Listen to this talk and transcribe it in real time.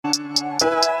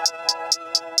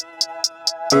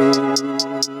Fantasy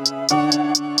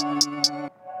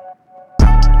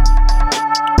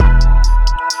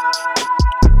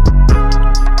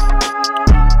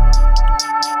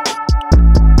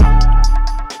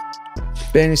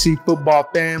football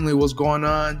family, what's going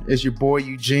on? It's your boy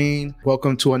Eugene.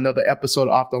 Welcome to another episode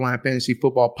of Off the Line Fantasy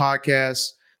Football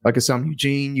Podcast. Like I said, I'm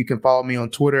Eugene. You can follow me on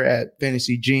Twitter at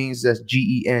FantasyGenes. That's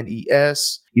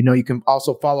Genes. You know, you can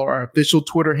also follow our official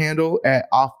Twitter handle at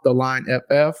Off the Line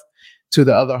FF. To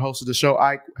the other host of the show,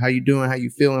 Ike, how you doing? How you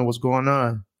feeling? What's going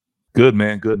on? Good,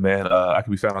 man. Good, man. I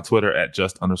can be found on Twitter at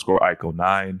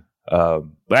just_Ike09. But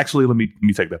actually, let me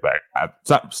take that back. I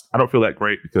don't feel that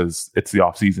great because it's the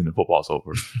off season and football's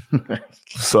over.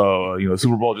 So, the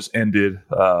Super Bowl just ended,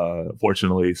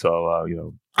 fortunately.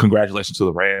 So, congratulations to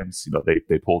the Rams.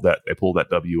 They pulled that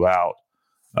W out.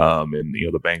 And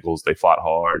the Bengals, they fought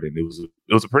hard, and it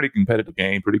was a pretty competitive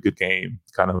game, pretty good game,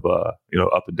 kind of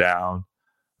up and down.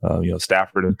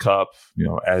 Stafford and Kupp,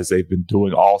 as they've been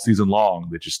doing all season long,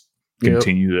 they just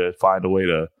continue to find a way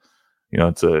to,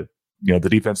 the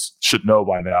defense should know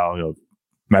by now,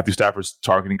 Matthew Stafford's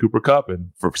targeting Cooper Kupp, and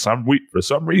for some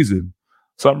reason,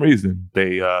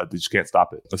 they just can't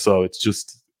stop it. So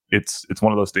it's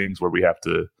one of those things where we have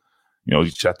to, you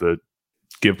just have to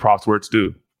give props where it's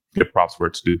due.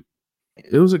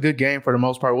 It was a good game for the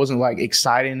most part. It wasn't like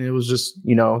exciting. It was just,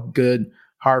 good,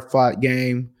 hard fought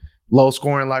game. Low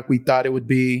scoring like we thought it would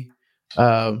be.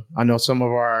 I know some of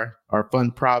our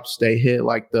fun props, they hit,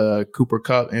 like the Cooper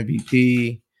Kupp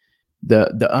MVP,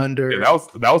 the under. Yeah,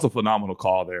 that was a phenomenal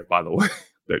call there, by the way.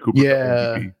 That Cooper Kupp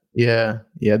MVP. Yeah.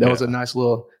 That was a nice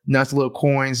little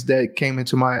coins that came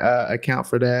into my account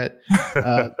for that.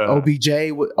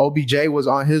 OBJ was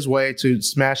on his way to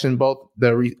smashing both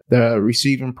the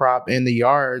receiving prop and the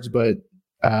yards, but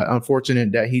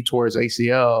unfortunate that he tore his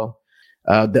ACL.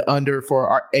 The under for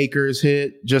our Akers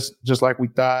hit just like we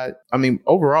thought. I mean,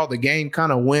 overall, the game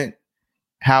kind of went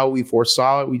how we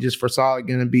foresaw it. We just foresaw it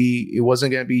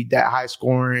wasn't going to be that high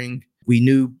scoring. We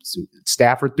knew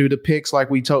Stafford threw the picks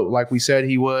like we said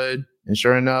he would, and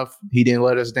sure enough, he didn't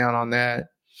let us down on that.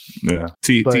 Yeah,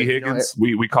 T Higgins.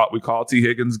 We called T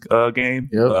Higgins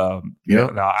game.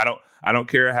 Yep. Now I don't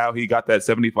care how he got that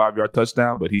 75-yard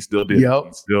touchdown, but he still did.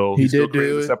 Yep. He still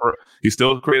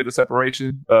created the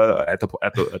separation at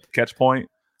the catch point.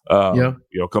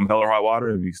 Come hell or high water,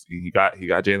 and he got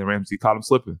Jalen Ramsey, caught him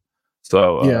slipping.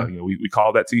 So we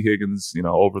called that T Higgins,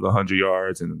 over the 100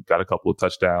 yards and got a couple of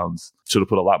touchdowns. Should have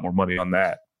put a lot more money on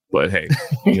that. But hey,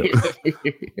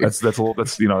 that's a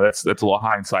little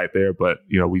hindsight there. But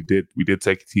we did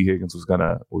take T Higgins was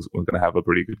gonna have a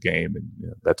pretty good game, and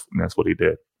that's what he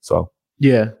did. So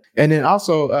yeah, and then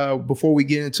also before we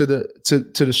get into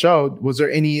the show, was there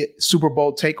any Super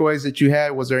Bowl takeaways that you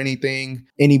had? Was there anything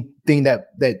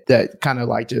that kind of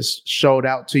like just showed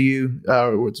out to you?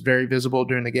 Was very visible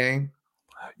during the game?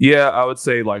 Yeah, I would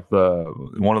say like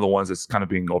one of the ones that's kind of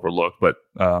being overlooked, but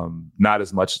not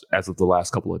as much as of the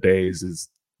last couple of days, is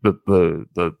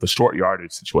the short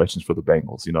yardage situations for the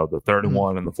Bengals. The 3rd and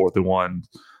 1 and the 4th and 1.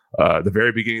 The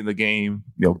very beginning of the game,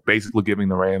 basically giving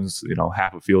the Rams,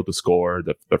 half a field to score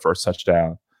the first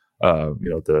touchdown.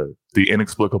 The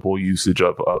inexplicable usage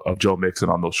of Joe Mixon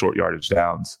on those short yardage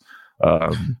downs.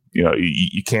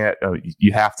 You can't.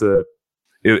 You have to.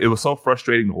 It was so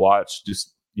frustrating to watch.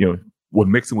 Just when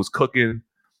Mixon was cooking,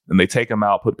 and they take him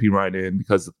out, put P Ryan in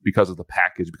because of the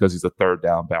package, because he's a third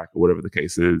down back or whatever the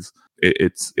case is.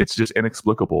 It's just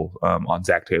inexplicable on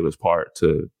Zach Taylor's part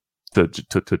to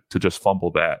just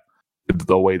fumble that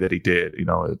the way that he did.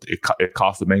 It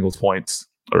cost the Bengals points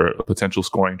or a potential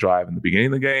scoring drive in the beginning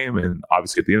of the game, and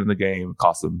obviously at the end of the game, it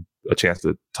cost them a chance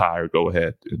to tie or go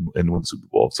ahead and win the Super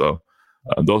Bowl. So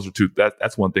those are two.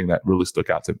 That's one thing that really stood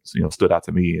out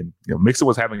to me. And Mixon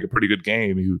was having a pretty good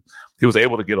game. He was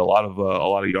able to get a lot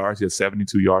of yards. He had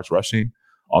 72 yards rushing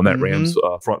on that Rams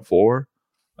front four.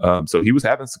 So he was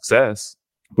having success.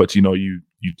 But you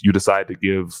decide to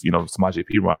give Samaje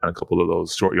Perine a couple of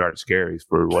those short yardage carries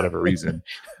for whatever reason.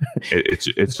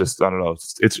 It's just, I don't know.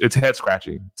 It's head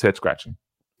scratching.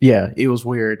 Yeah, it was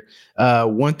weird.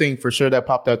 One thing for sure that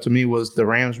popped out to me was the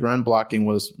Rams run blocking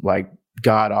was like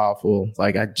god awful.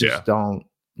 Like I just don't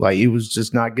like. It was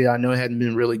just not good. I know it hadn't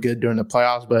been really good during the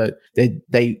playoffs, but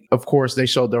they of course they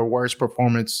showed their worst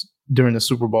performance during the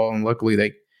Super Bowl, and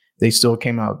luckily they still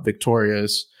came out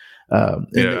victorious. And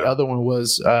the other one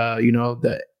was,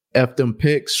 the F them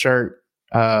picks shirt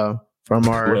from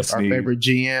our favorite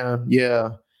GM.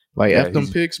 Yeah. Like F them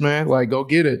picks, man. Like go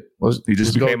get it. Let's try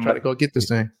to go get this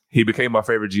thing. He became my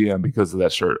favorite GM because of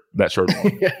that shirt.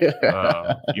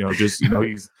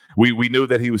 We knew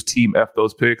that he was team F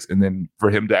those picks, and then for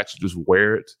him to actually just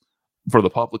wear it for the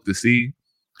public to see,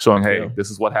 showing, hey,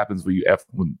 this is what happens when you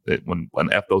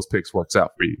when F those picks works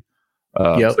out for you.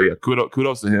 So yeah,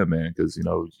 kudos to him, man, because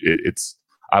it's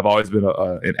I've always been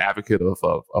an advocate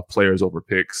of players over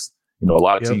picks. A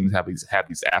lot of teams have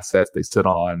these assets they sit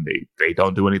on, they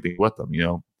don't do anything with them.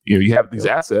 You have these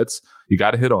assets, you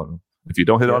got to hit on them. If you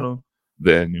don't hit on them,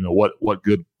 then what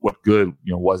good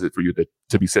was it for you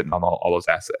to be sitting on all those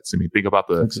assets? I mean, think about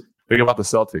the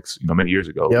Celtics, many years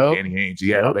ago, Danny Ainge.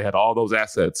 They had all those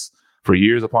assets for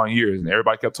years upon years, and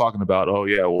everybody kept talking about, oh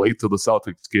yeah, wait till the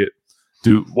Celtics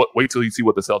wait till you see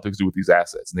what the Celtics do with these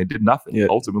assets, and they did nothing.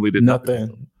 Ultimately, did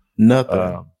nothing.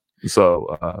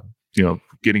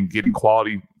 Getting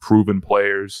quality, proven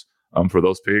players for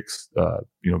those picks,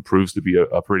 proves to be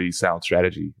a pretty sound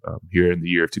strategy here in the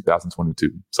year of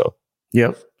 2022. So,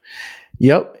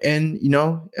 Yep. And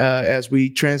as we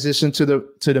transition to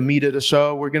the meat of the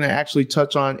show, we're going to actually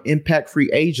touch on impact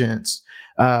free agents.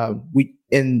 We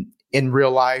in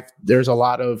real life, there's a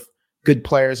lot of good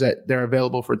players that they're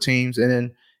available for teams, and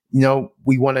then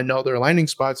we want to know their landing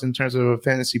spots in terms of a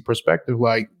fantasy perspective.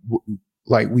 Like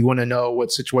we want to know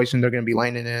what situation they're going to be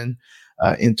landing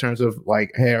in terms of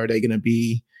like, hey, how are they going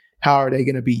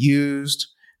to be used?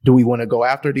 Do we want to go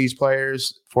after these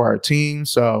players for our team?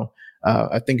 So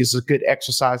I think it's a good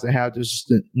exercise to have,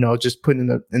 just put in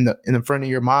the front of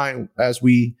your mind as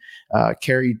we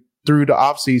carry through the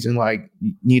off season. Like,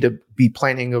 you need to be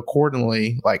planning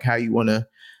accordingly, like how you want to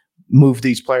move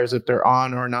these players if they're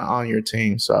on or not on your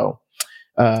team. So,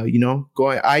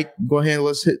 go ahead.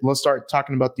 Let's start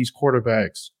talking about these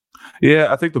quarterbacks.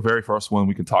 Yeah, I think the very first one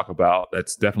we can talk about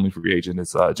that's definitely free agent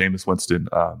is Jameis Winston,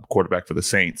 quarterback for the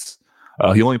Saints.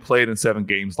 He only played in 7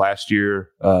 games last year,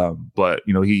 but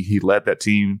he led that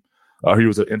team. He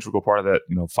was an integral part of that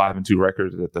 5-2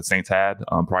 record that the Saints had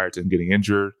prior to him getting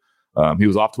injured. He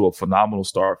was off to a phenomenal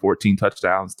start: 14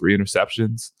 touchdowns, 3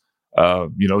 interceptions.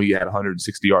 He had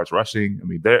 160 yards rushing. I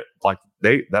mean,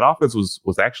 that offense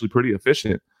was actually pretty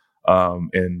efficient,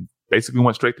 and basically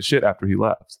went straight to shit after he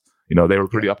left. They were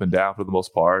pretty up and down for the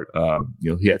most part.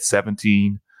 He had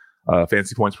 17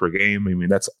 fantasy points per game. I mean,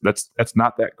 that's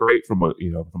not that great from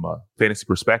a fantasy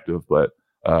perspective, but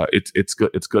it's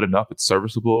good. It's good enough. It's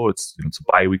serviceable. It's a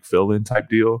bye week fill in type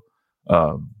deal.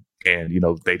 And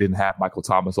they didn't have Michael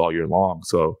Thomas all year long,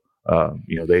 so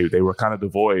they were kind of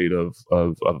devoid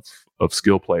of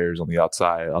skill players on the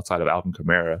outside of Alvin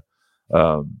Kamara.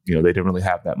 They didn't really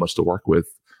have that much to work with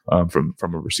from a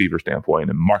receiver standpoint.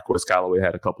 And Marquez Callaway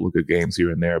had a couple of good games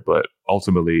here and there, but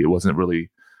ultimately it wasn't really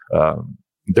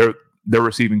their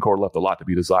receiving core left a lot to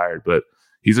be desired. But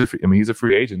he's a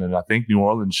free agent, and I think New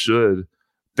Orleans should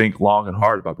think long and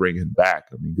hard about bringing him back.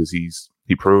 I mean, because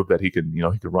he proved that he can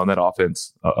run that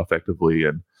offense effectively,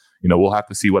 and we'll have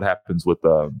to see what happens with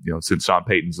since Sean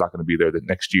Payton's not going to be there the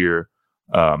next year,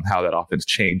 how that offense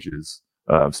changes,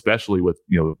 especially with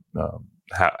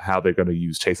how they're going to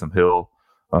use Taysom Hill,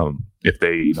 if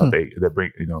they they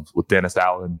bring with Dennis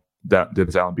Allen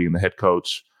being the head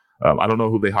coach. I don't know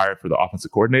who they hired for the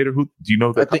offensive coordinator. Who do you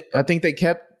know? I think they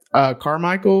kept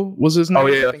Carmichael was his name. Oh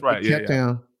yeah, that's right.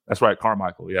 Yeah. That's right,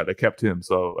 Carmichael. Yeah, they kept him.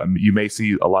 So you may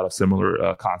see a lot of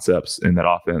similar concepts in that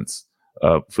offense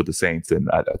for the Saints, and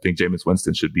I think Jameis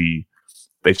Winston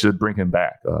they should bring him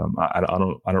back. I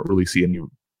don't really see any.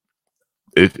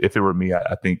 If it were me,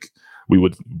 I think we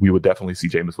would definitely see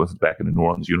Jameis Winston back in the New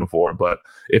Orleans uniform. But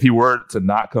if he were to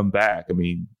not come back, I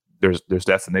mean, there's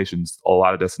a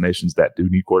lot of destinations that do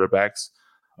need quarterbacks.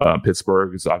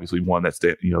 Pittsburgh is obviously one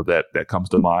that comes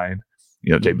to mind.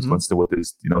 Jameis Winston with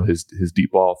his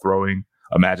deep ball throwing.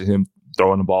 Imagine him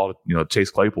throwing the ball to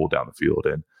Chase Claypool down the field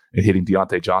and hitting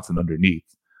Deontay Johnson underneath.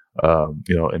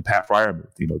 And Pat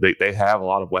Freiermuth. They have a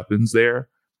lot of weapons there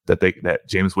that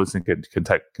Jameis Winston can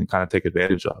kind of take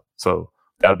advantage of. So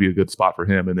that would be a good spot for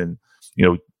him. And then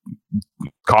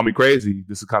call me crazy.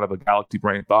 This is kind of a galaxy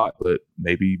brain thought, but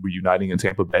maybe reuniting in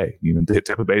Tampa Bay.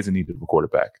 Tampa Bay's in need of a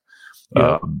quarterback.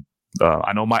 Yeah.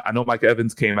 I know Mike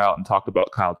Evans came out and talked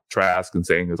about Kyle Trask and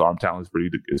saying his arm talent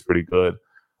is pretty good,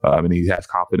 and he has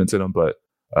confidence in him. But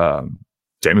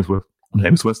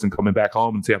Jameis Winston coming back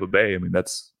home in Tampa Bay, I mean,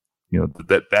 that's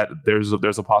that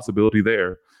there's a possibility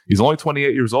there. He's only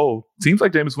 28 years old. Seems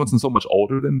like Jameis Winston's so much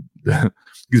older than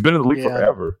he's been in the league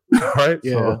forever, right?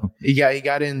 Yeah, so, he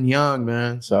got in young,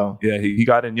 man. So yeah, he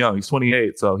got in young. He's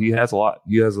 28, so he has a lot.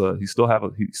 He still has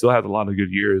a lot of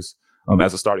good years.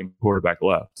 As a starting quarterback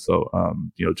left. So,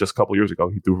 just a couple years ago,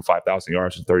 he threw for 5,000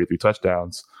 yards and 33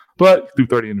 touchdowns, but threw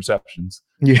 30 interceptions.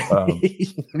 Yeah.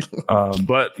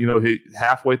 But he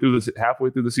halfway through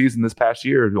the season this past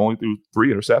year, he only threw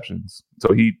 3 interceptions.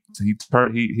 So he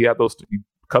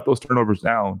cut those turnovers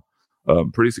down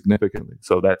pretty significantly.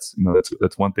 So that's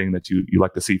one thing that you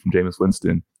like to see from Jameis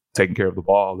Winston, taking care of the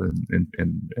ball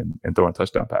and throwing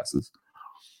touchdown passes.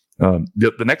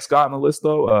 The next guy on the list,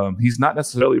 though, he's not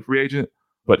necessarily a free agent,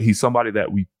 but he's somebody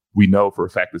that we know for a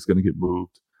fact is going to get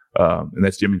moved, and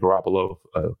that's Jimmy Garoppolo,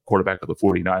 quarterback of the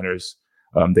 49ers.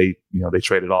 They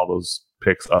traded all those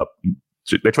picks up.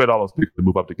 They traded all those picks to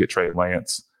move up to get Trey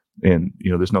Lance, and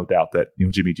there's no doubt that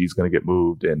Jimmy G is going to get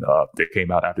moved. And they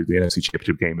came out after the NFC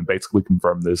Championship game and basically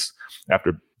confirmed this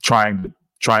after trying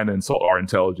to insult our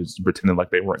intelligence and pretending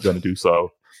like they weren't going to do so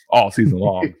all season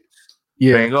long.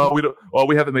 Yeah. Saying,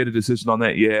 we haven't made a decision on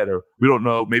that yet, or we don't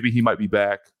know. Maybe he might be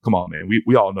back. Come on, man.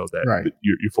 We all know that. Right.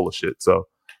 You're full of shit. So,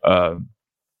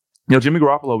 Jimmy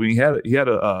Garoppolo, he had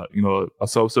a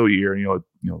so-so year.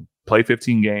 Played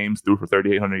 15 games, threw for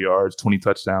 3,800 yards, 20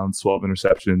 touchdowns, 12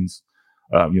 interceptions.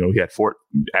 He had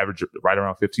average right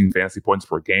around 15 fantasy points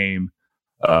per game.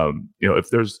 If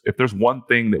there's one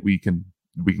thing that we can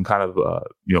kind of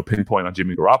pinpoint on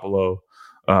Jimmy Garoppolo,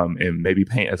 and maybe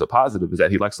paint as a positive, is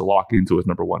that he likes to lock into his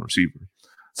number one receiver.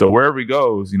 So wherever he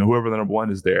goes, whoever the number one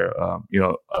is there,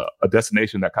 a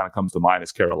destination that kind of comes to mind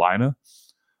is Carolina.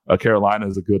 Carolina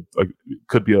is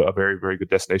could be a very, very good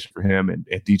destination for him and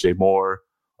DJ Moore,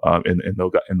 and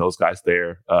those guys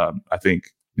there. I think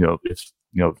if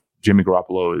Jimmy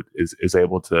Garoppolo is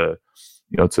able to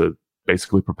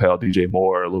basically propel DJ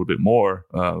Moore a little bit more,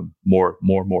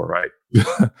 right?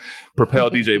 Propel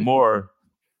DJ Moore,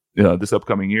 this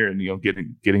upcoming year, and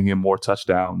getting him more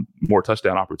touchdown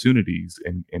opportunities,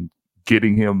 and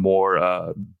getting him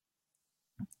more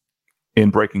in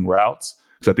breaking routes.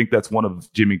 So I think that's one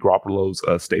of Jimmy Garoppolo's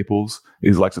staples.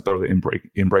 He likes to throw the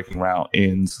in breaking route,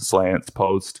 ins, slants,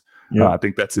 post. Yeah. I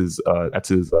think that's his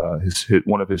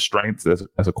one of his strengths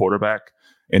as a quarterback.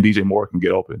 And DJ Moore can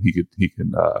get open. He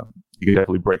can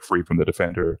definitely break free from the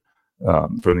defender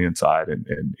from the inside.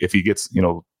 And if he gets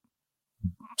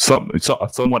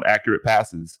somewhat accurate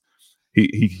passes,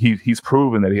 he's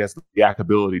proven that he has the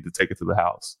ability to take it to the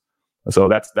house. So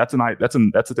that's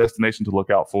a destination to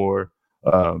look out for.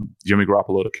 Jimmy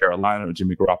Garoppolo to Carolina, or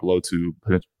Jimmy Garoppolo to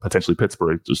potentially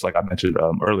Pittsburgh, just like I mentioned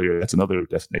earlier. That's another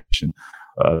destination.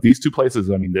 These two places,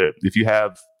 I mean, if you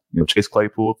have Chase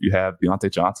Claypool, if you have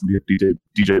Deontay Johnson, you have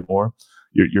DJ Moore,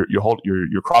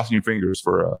 you're crossing your fingers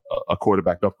for a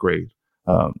quarterback upgrade.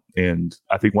 And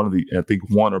I think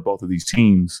one or both of these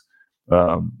teams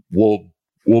will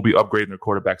be upgrading their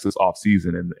quarterbacks this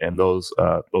offseason, and those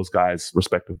guys'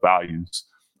 respective values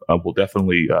will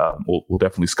definitely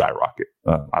skyrocket.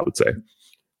 I would say.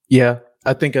 Yeah,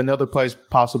 I think another place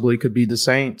possibly could be the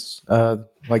Saints.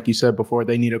 Like you said before,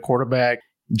 they need a quarterback.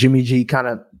 Jimmy G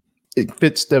it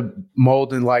fits the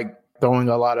mold in like throwing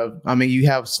a lot of. I mean, you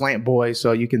have slant boy,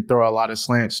 so you can throw a lot of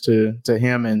slants to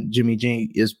him, and Jimmy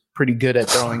G is pretty good at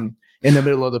throwing in the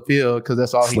middle of the field because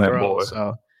that's all he throws. Boy.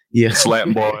 So yeah,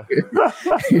 slant boy.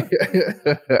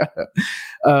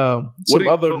 Some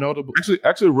other notable.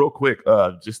 Actually, real quick,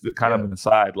 just kind of an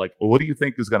aside. Like, what do you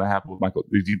think is going to happen with Michael?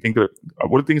 What do you think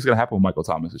is going to happen with Michael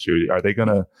Thomas this year? Are they going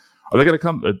to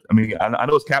come? I mean, I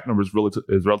know his cap number is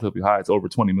relatively high. It's over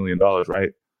 $20 million,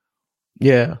 right?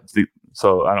 Yeah.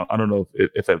 So I don't know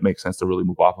if it makes sense to really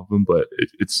move off of him, but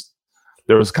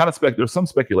there's some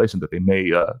speculation that they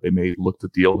may look to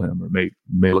deal him or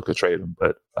may look to trade him,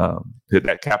 but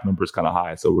that cap number is kind of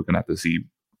high, so we're gonna have to see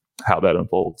how that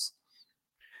unfolds.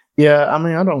 Yeah, I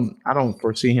mean, I don't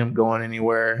foresee him going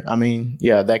anywhere. I mean,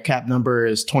 yeah, that cap number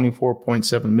is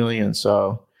 $24.7 million,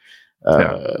 so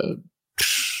I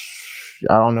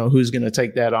don't know who's gonna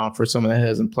take that on for someone that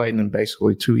hasn't played in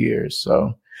basically 2 years.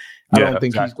 So I don't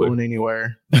think he's going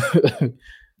anywhere.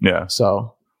 Yeah,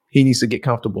 so he needs to get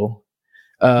comfortable.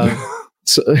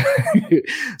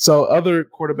 So other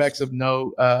quarterbacks of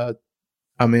note, I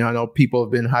mean, I know people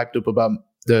have been hyped up about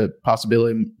the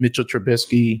possibility of Mitchell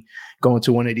Trubisky going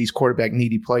to one of these quarterback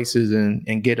needy places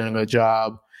and getting a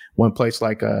job. One place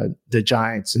like the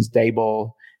Giants, since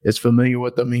Daboll is familiar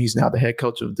with them. He's now the head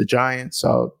coach of the Giants.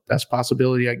 So that's a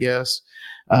possibility, I guess.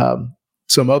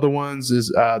 Some other ones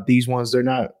is these ones,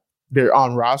 they're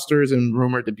on rosters and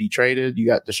rumored to be traded. You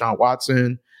got Deshaun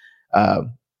Watson.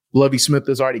 Lovie Smith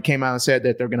has already came out and said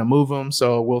that they're going to move him.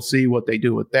 So we'll see what they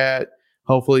do with that.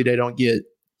 Hopefully they don't get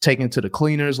taken to the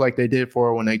cleaners like they did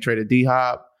for when they traded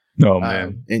D-Hop. No,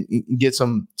 man. And get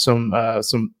some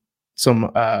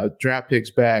draft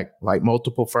picks back, like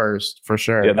multiple first for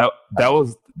sure. Yeah, that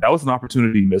was an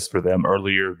opportunity missed for them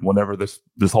earlier. Whenever this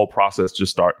whole process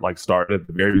just started at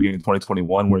the very beginning of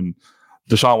 2021, when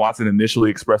Deshaun Watson initially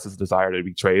expressed his desire to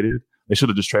be traded, they should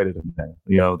have just traded him then.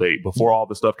 Before all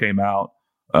this stuff came out,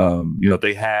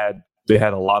 they had they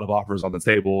had a lot of offers on the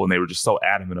table, and they were just so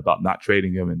adamant about not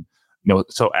trading him, and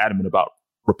so adamant about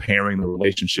repairing the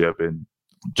relationship. And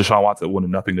Deshaun Watson wanted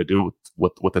nothing to do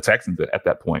with the Texans at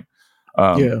that point.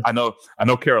 I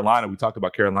know Carolina. We talked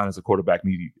about Carolina as a quarterback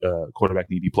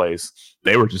needy place.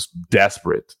 They were just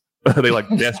desperate. They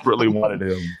desperately wanted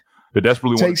him. They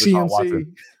desperately wanted Deshaun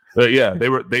Watson.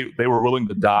 They were willing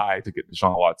to die to get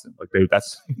Deshaun Watson.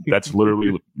 That's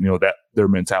literally that their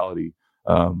mentality.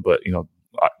 But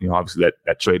obviously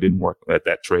that trade didn't work.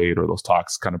 That trade or those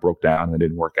talks kind of broke down and it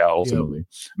didn't work out ultimately. Yep.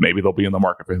 Maybe they'll be in the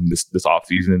market for him this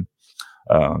offseason.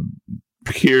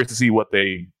 Curious to see what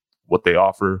they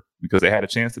offer, because they had a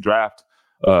chance to draft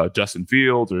Justin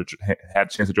Fields, or had a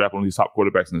chance to draft one of these top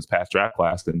quarterbacks in this past draft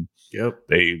class, and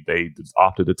they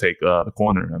opted to take the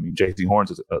corner. I mean, J.C.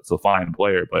 Horns is a fine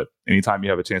player, but anytime you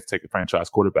have a chance to take a franchise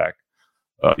quarterback,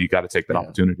 you got to take that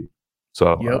opportunity.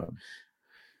 So,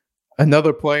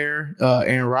 another player,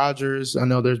 Aaron Rodgers. I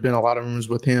know there's been a lot of rumors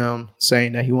with him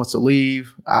saying that he wants to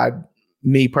leave.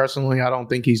 Me personally, I don't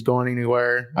think he's going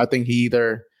anywhere. I think he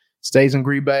either stays in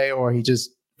Green Bay or he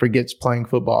just forgets playing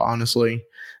football. Honestly,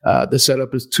 the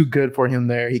setup is too good for him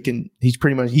there. He could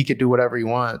do whatever he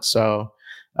wants. So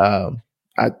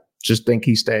I just think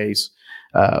he stays.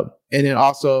 And then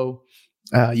also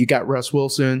you got Russ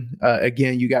Wilson.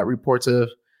 Again, you got reports of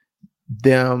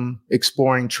them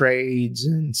exploring trades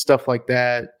and stuff like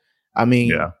that. I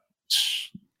mean,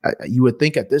 you would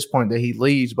think at this point that he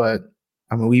leaves, but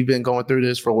I mean, we've been going through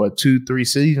this for 2-3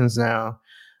 seasons now.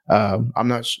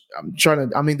 I'm trying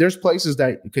to. I mean, there's places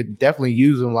that could definitely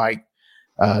use him, like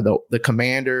the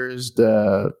Commanders.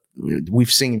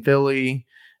 We've seen Philly.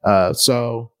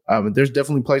 So there's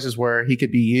definitely places where he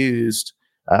could be used.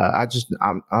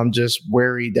 I'm just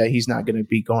worried that he's not going to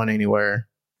be going anywhere.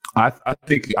 I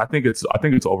think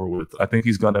it's over with. I think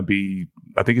he's going to be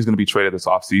traded this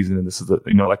offseason, and this is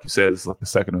like you said, it's like the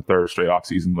second or third straight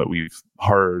offseason that we've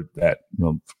heard that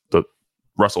the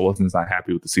Russell Wilson's not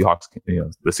happy with the Seahawks.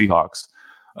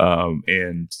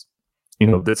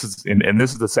 This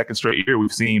is the second straight year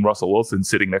we've seen Russell Wilson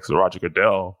sitting next to Roger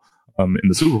Goodell in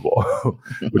the Super Bowl,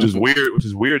 which is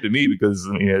weird to me, because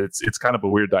it's kind of a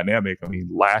weird dynamic. I mean,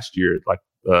 last year,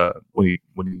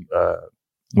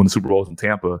 when the Super Bowl was in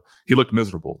Tampa, he looked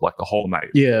miserable the whole night.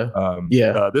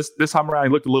 This time around,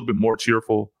 he looked a little bit more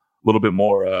cheerful, a little bit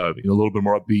more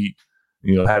upbeat.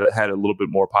 Had a little bit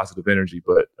more positive energy.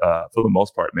 But for the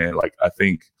most part, man, I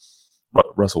think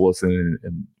Russell Wilson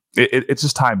and it's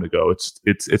just time to go.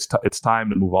 It's time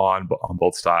to move on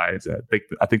both sides. I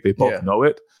think they both know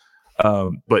it.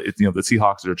 But the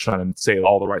Seahawks are trying to say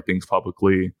all the right things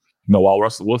publicly. While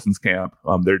Russell Wilson's camp,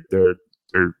 they're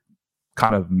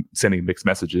kind of sending mixed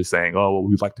messages saying, "Oh, well,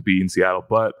 we'd like to be in Seattle,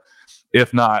 but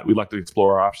if not, we'd like to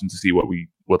explore our options to see what we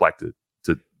would like to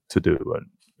do,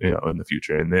 in the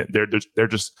future." And they're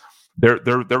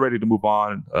ready to move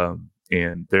on.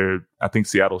 And I think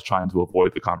Seattle's trying to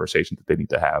avoid the conversation that they need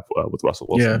to have with Russell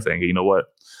Wilson, saying, "Hey, you know what?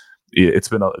 It's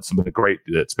been a great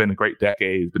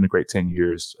decade. It's been a great 10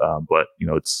 years. But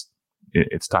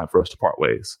it's time for us to part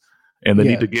ways." And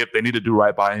they need to do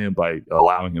right by him by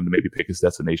allowing him to maybe pick his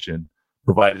destination,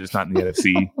 provided it's not in the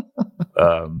NFC.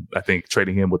 I think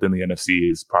trading him within the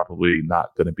NFC is probably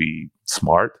not going to be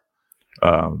smart.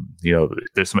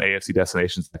 There's some AFC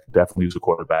destinations that could definitely use a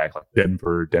quarterback, like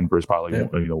Denver. Denver's probably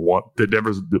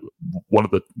Denver's one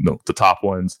of the top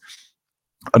ones.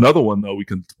 Another one though we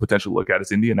can potentially look at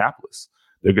is Indianapolis.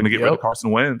 They're going to get rid of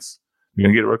Carson Wentz. You're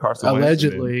going to get rid of Carson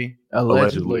allegedly.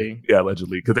 Allegedly,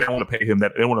 because they don't want to pay him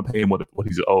that. They don't want to pay him what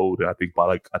he's owed. I think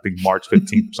by March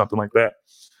 15th or something like that.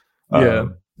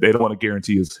 They don't want to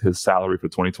guarantee his salary for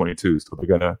 2022, so they're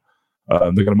gonna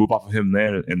move off of him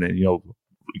there, and then you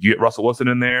get Russell Wilson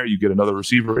in there, you get another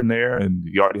receiver in there, and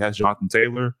he already has Jonathan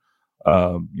Taylor.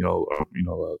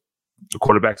 The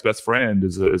quarterback's best friend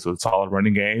is a solid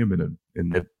running game,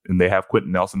 and they have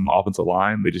Quentin Nelson on the offensive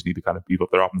line. They just need to kind of beef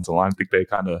up their offensive line. I think they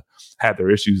kind of had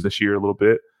their issues this year a little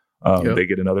bit. They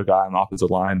get another guy on the offensive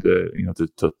line to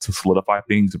solidify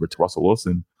things over to Russell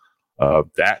Wilson.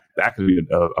 That could be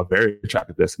a very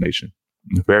attractive destination,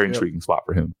 a very intriguing spot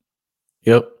for him.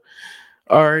 Yep.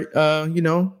 All right.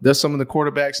 That's some of the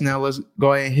quarterbacks. Now let's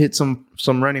go ahead and hit some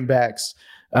running backs.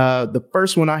 The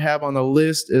first one I have on the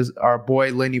list is our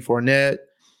boy Lenny Fournette.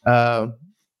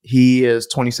 He is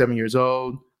 27 years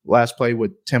old. Last played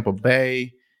with Tampa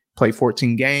Bay. Played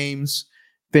 14 games.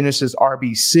 Finishes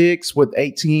RB6 with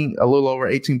a little over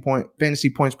 18 fantasy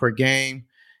points per game.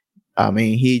 I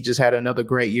mean, he just had another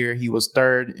great year. He was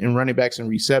third in running backs and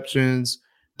receptions,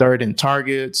 third in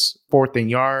targets, fourth in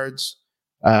yards,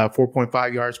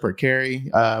 4.5 yards per carry.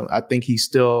 I think he's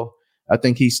still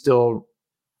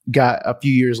got a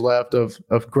few years left of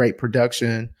great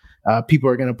production. People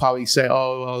are going to probably say,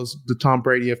 "Oh, well, it's the Tom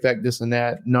Brady effect, this and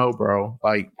that." No, bro.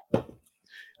 Like,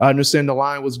 I understand the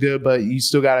line was good, but you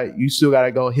still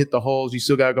gotta go hit the holes. You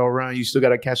still gotta go run. You still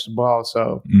gotta catch the ball.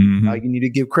 So you need to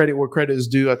give credit where credit is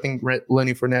due. I think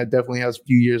Lenny Fournette definitely has a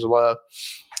few years left.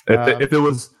 If it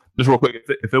was just real quick,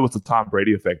 if it was the Tom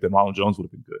Brady effect, then Ronald Jones would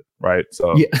have been good, right?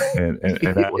 So and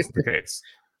that wasn't the case.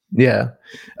 Yeah.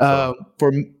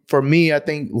 For me, I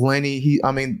think Lenny.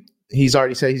 He's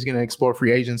already said he's going to explore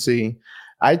free agency.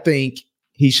 I think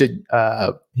he should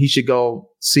go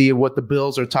see what the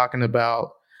Bills are talking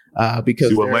about because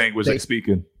see what language they're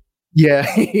speaking. Yeah,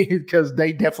 because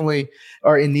they definitely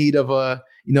are in need of a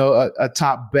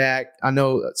top back. I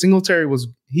know Singletary was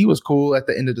cool at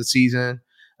the end of the season.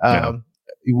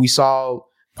 We saw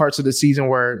parts of the season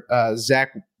where Zach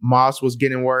Moss was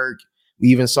getting work. We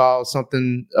even saw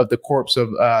something of the corpse of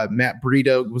Matt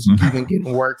Breida was even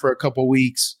getting work for a couple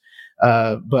weeks.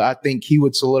 But I think he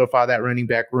would solidify that running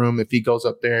back room if he goes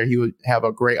up there. He would have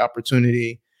a great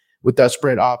opportunity with that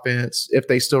spread offense if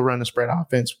they still run the spread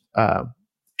offense,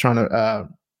 trying to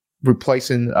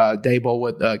replacing Dable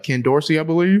with Ken Dorsey, I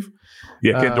believe.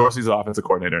 Yeah, Ken Dorsey's the offensive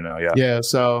coordinator now. Yeah. Yeah.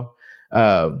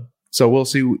 So we'll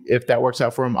see if that works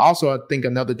out for him. Also, I think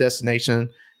another destination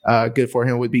good for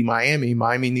him would be Miami.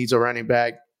 Miami needs a running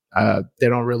back. They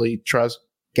don't really trust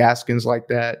Gaskins like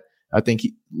that. I think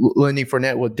Lenny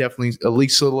Fournette will definitely at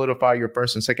least solidify your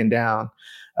first and second down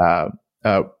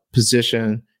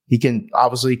position. He can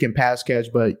pass catch,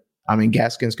 but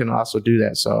Gaskins can also do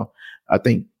that. So I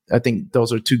think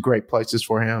those are two great places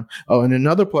for him. Oh, and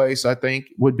another place I think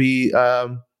would be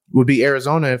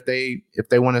Arizona if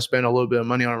they want to spend a little bit of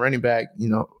money on a running back.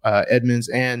 Edmonds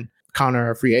and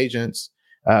Connor are free agents.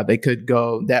 They could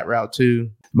go that route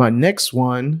too. My next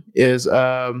one is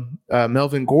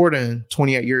Melvin Gordon,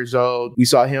 28 years old. We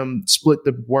saw him split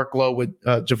the workload with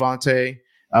Javonte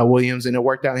Williams, and it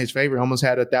worked out in his favor. Almost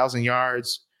had 1,000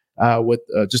 yards with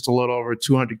just a little over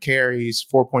 200 carries,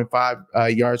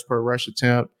 4.5 yards per rush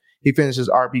attempt. He finishes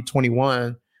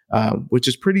RB21, which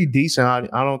is pretty decent.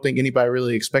 I don't think anybody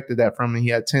really expected that from him. He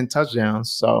had 10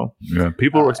 touchdowns. So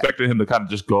people were expecting him to kind of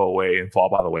just go away and fall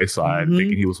by the wayside,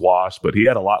 thinking he was washed. But he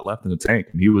had a lot left in the tank,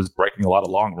 and he was breaking a lot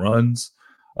of long runs.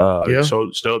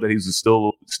 Showed that he was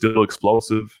still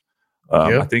explosive.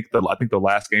 I think the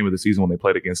last game of the season when they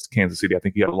played against Kansas City, I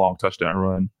think he had a long touchdown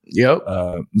run. Yep.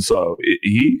 So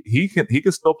he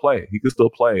can still play. He can still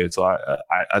play. And so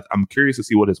I'm curious to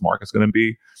see what his market's going to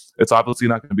be. It's obviously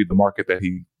not going to be the market that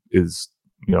he is,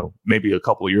 maybe a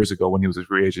couple of years ago when he was a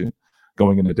free agent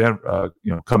going into Denver,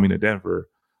 coming to Denver.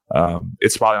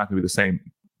 It's probably not going to be the same.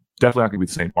 Definitely not going to be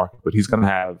the same market, but he's going to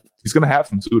have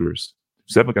some suitors.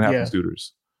 He's definitely going to have some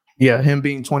suitors. Yeah, him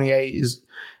being 28 is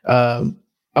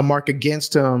a mark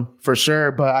against him for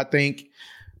sure. But I think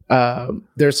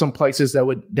there's some places that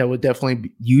would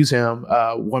definitely use him.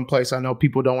 One place I know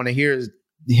people don't want to hear is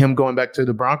him going back to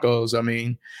the Broncos.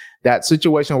 That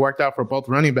situation worked out for both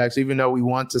running backs, even though we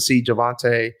want to see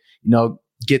Javonte,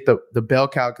 get the bell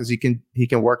cow because he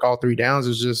can work all three downs.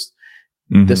 It's just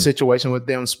the situation with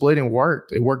them splitting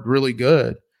worked. It worked really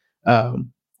good.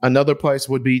 Another place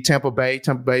would be Tampa Bay.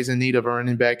 Tampa Bay's in need of a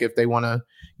running back if they want to,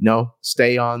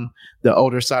 stay on the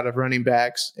older side of running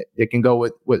backs. It can go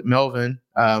with Melvin.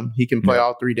 He can play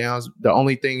all three downs. The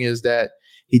only thing is that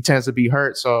he tends to be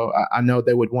hurt, so I know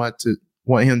they would want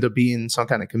him to be in some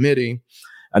kind of committee.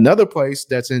 Another place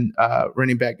that's in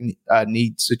running back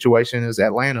need situation is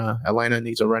Atlanta. Atlanta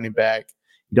needs a running back.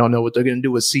 You don't know what they're going to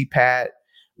do with CPAT.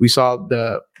 We saw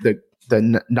the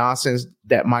nonsense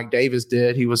that Mike Davis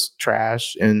did. He was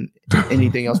trash, and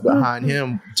anything else behind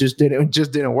him just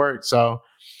didn't work. So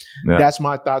that's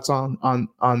my thoughts on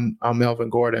Melvin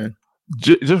Gordon.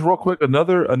 Just real quick,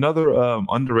 another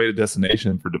underrated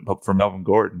destination for Melvin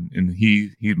Gordon, and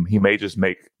he may just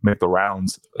make the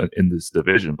rounds in this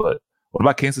division. But what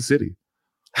about Kansas City?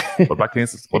 What about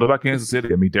Kansas City?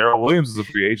 Darrell Williams is a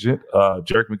free agent.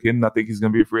 Jerick McKinnon, I think he's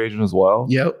going to be a free agent as well.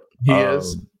 Yep, he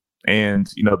is.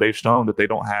 And they've shown that they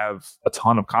don't have a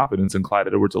ton of confidence in Clyde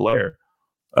Edwards-Helaire.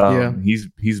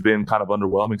 He's been kind of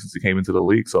underwhelming since he came into the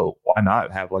league. So why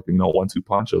not have 1-2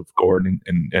 punch of Gordon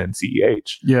and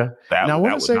CEH? Yeah. Now I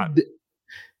want to say,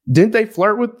 didn't he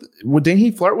flirt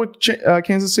with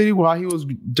Kansas City while he was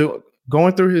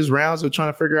going through his rounds of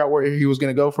trying to figure out where he was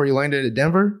going to go before he landed at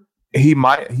Denver? He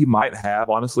might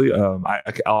have, honestly.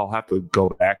 I'll have to go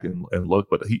back and look,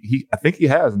 but I think he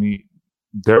has.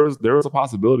 There was a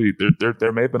possibility.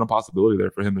 There may have been a possibility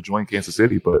there for him to join Kansas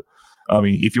City, but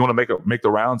if you want to make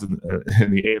the rounds in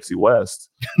the AFC West,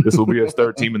 this will be his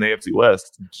third team in the AFC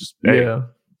West.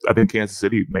 I think Kansas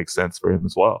City makes sense for him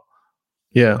as well.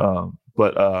 Yeah.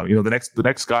 But the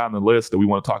next guy on the list that we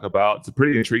want to talk about, it's a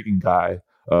pretty intriguing guy,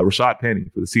 Rashad Penny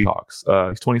for the Seahawks.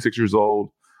 He's 26 years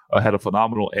old. Had a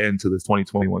phenomenal end to this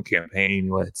 2021 campaign.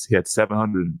 He had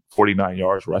 749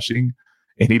 yards rushing,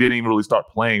 and he didn't even really start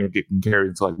playing or getting carried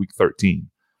until like week 13.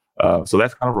 So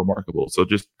that's kind of remarkable. So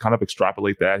just kind of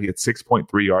extrapolate that. He had 6.3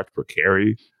 yards per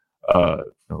carry,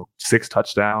 6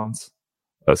 touchdowns.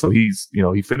 So he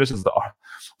finishes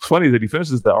it's funny that he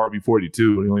finishes the RB42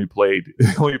 and he only played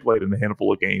in a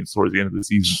handful of games towards the end of the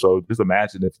season. So just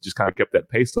imagine if he just kind of kept that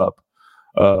pace up,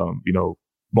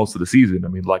 most of the season. I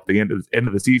mean, like the end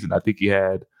of the season, I think he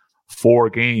had 4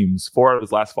 out of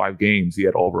his last 5 games, he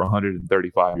had over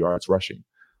 135 yards rushing.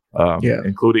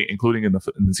 Including in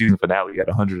the season finale, he had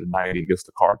 190 against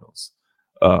the Cardinals.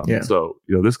 So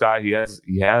this guy, he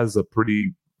has a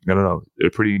pretty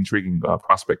intriguing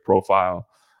prospect profile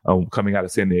coming out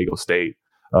of San Diego State.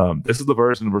 This is the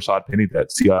version of Rashad Penny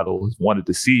that Seattle has wanted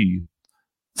to see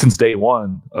since day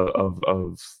one of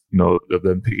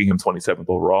them picking him 27th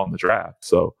overall in the draft.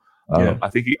 So I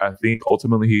think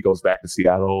ultimately he goes back to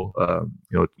Seattle.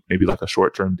 Maybe like a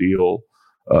short-term deal,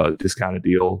 discounted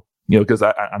deal. Because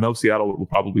I know Seattle will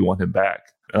probably want him back.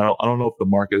 And I don't know if the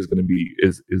market is going to be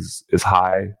as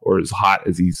high or as hot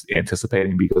as he's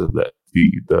anticipating because of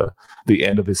the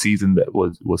end of his season that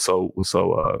was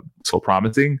so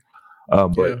promising.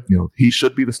 But he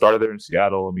should be the starter there in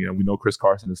Seattle. I mean, we know Chris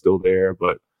Carson is still there,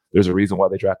 but there's a reason why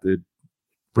they drafted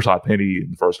Rashad Penny in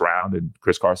the first round, and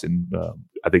Chris Carson,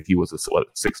 I think he was a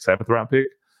 6th, 7th round pick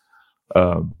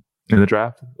in the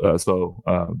draft.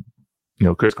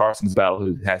 Chris Carson's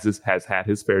battle has had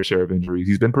his fair share of injuries.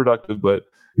 He's been productive, but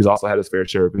he's also had his fair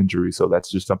share of injuries. So that's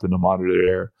just something to monitor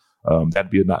there. That'd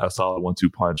be a solid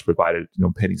 1-2 punch, provided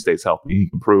Penny stays healthy. He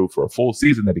can prove for a full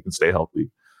season that he can stay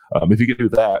healthy. If he can do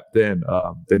that, then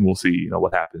we'll see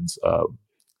what happens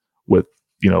with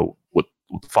the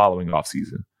following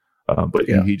offseason. But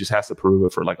he just has to prove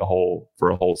it for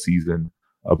a whole season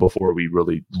before we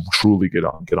really truly get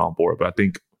on board. But I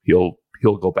think he'll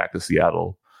go back to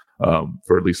Seattle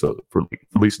for at least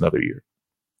another year.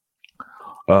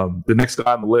 The next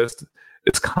guy on the list,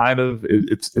 it's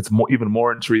even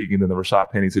more intriguing than the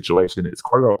Rashad Penny situation. It's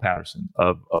Cordarrelle Patterson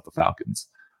of the Falcons.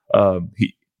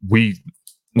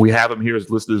 We have him here as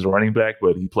listed as a running back,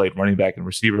 but he played running back and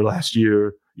receiver last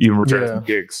year, even returned some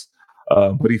kicks.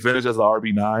 But he finished as an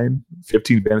RB9,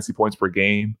 15 fantasy points per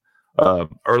game.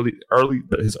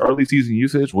 His early season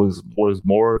usage was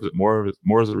more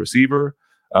as a receiver,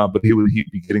 but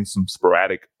he'd be getting some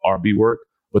sporadic RB work.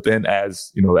 But then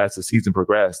as the season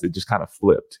progressed, it just kind of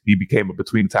flipped. He became a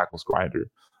between tackles grinder,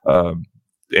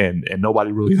 and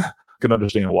nobody really can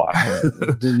understand why.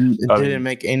 It didn't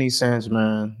make any sense,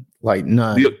 man. Like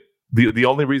none. The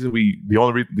only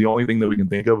thing that we can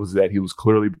think of was that he was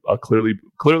clearly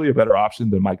a better option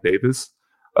than Mike Davis.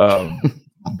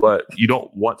 But you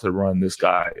don't want to run this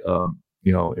guy,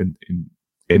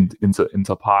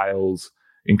 into piles,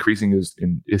 increasing his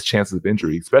chances of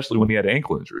injury, especially when he had an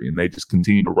ankle injury, and they just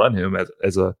continue to run him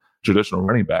as a traditional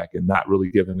running back and not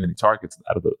really give him any targets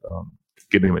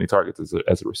getting him any targets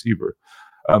as a receiver.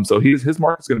 So his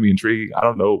market's going to be intriguing. I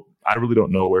don't know. I really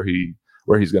don't know where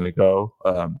he's going to go.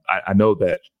 I know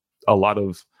that a lot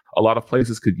of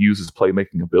places could use his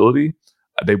playmaking ability.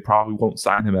 They probably won't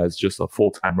sign him as just a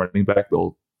full-time running back.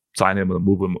 They'll sign him and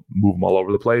move him all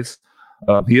over the place.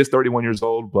 He is 31 years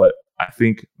old, but I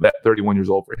think that 31 years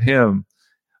old for him,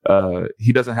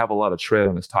 he doesn't have a lot of tread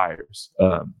on his tires.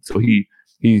 So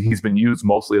he's been used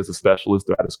mostly as a specialist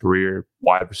throughout his career,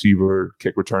 wide receiver,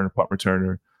 kick returner, punt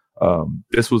returner.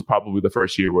 This was probably the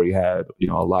first year where he had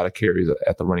a lot of carries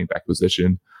at the running back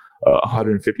position.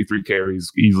 153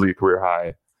 carries, easily a career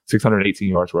high, 618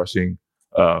 yards rushing.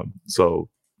 So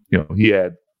he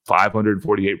had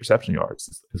 548 reception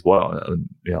yards as well, and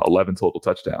 11 total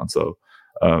touchdowns. So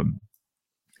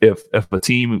if a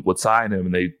team would sign him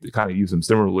and they kind of use him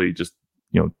similarly, just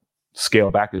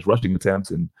scale back his rushing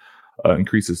attempts and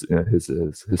increase his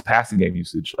passing game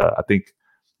usage, I think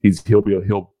he'll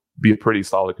be a pretty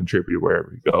solid contributor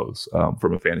wherever he goes,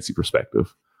 from a fantasy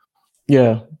perspective.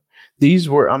 Yeah,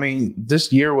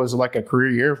 this year was like a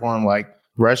career year for him, like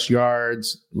rush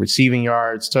yards, receiving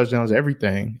yards, touchdowns,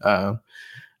 everything.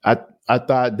 I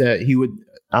thought that he would.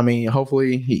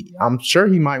 Hopefully I'm sure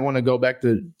he might want to go back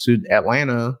to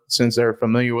Atlanta since they're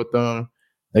familiar with them.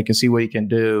 They can see what he can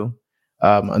do.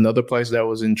 Another place that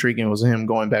was intriguing was him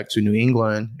going back to New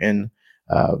England and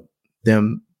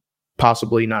them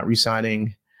possibly not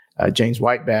re-signing James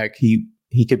White back. He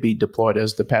could be deployed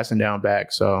as the passing down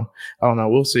back. So I don't know.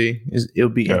 We'll see. It'll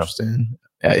be interesting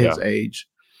at his age.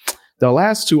 The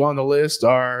last two on the list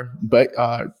are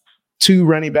two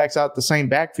running backs out the same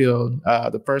backfield.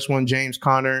 The first one, James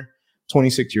Conner,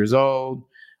 26 years old.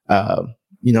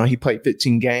 He played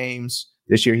 15 games.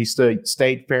 This year he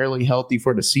stayed fairly healthy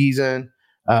for the season.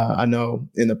 I know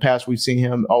in the past we've seen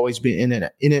him always be in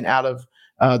and out of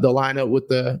the lineup with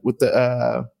the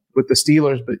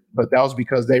Steelers, but that was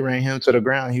because they ran him to the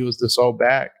ground. He was the sole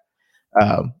back.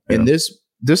 In this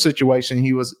situation,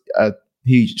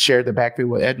 he shared the backfield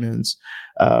with Edmonds.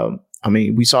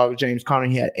 We saw with James Conner,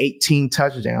 he had 18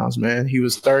 touchdowns, man. He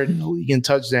was third in the league in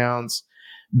touchdowns,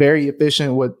 very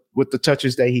efficient with the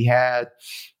touches that he had.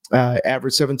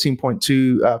 Averaged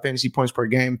 17.2 fantasy points per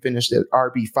game, finished at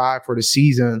RB5 for the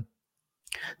season.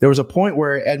 There was a point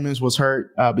where Edmonds was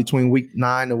hurt between week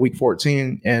 9 and week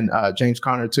 14, and James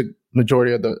Conner took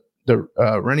majority of the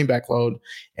running back load,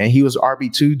 and he was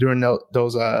RB2 during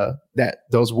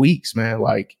those weeks, man.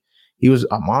 Like, he was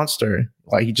a monster.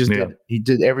 Like, he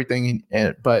did everything,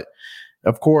 but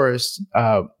of course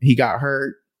he got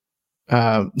hurt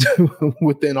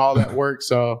within all that work.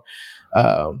 So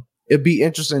it'd be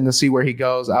interesting to see where he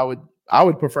goes. I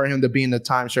would prefer him to be in the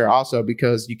timeshare also,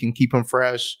 because you can keep him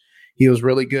fresh. He was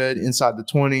really good inside the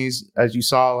 20s, as you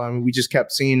saw. I mean, we just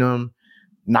kept seeing him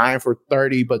 9 for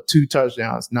 30, but 2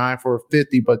 touchdowns, 9 for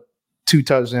 50, but 2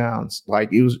 touchdowns.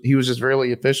 Like, he was just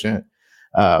really efficient.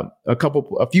 A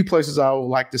few places I would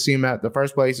like to see him at. The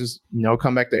first place is,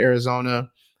 come back to Arizona,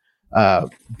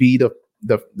 be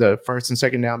the first and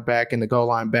second down back and the goal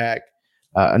line back.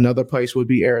 Another place would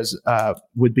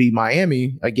be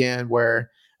Miami again, where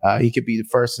he could be the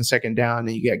first and second down,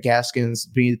 and you get Gaskins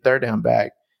being the third down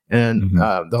back. And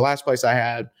the last place I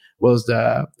had was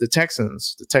the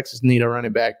Texans. The Texans need a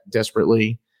running back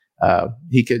desperately.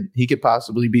 He could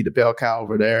possibly be the bell cow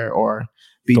over there, or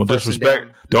be don't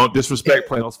disrespect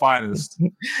Plano's finest.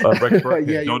 Rex Burkhead.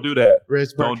 Yeah, don't do that.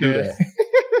 Don't do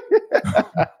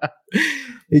that.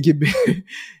 He could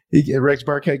be. Rex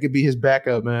Burkhead could be his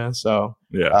backup, man. So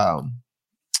yeah.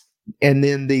 And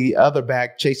then the other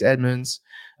back, Chase Edmonds,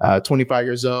 25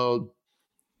 years old,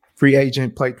 free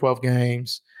agent, played 12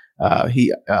 games.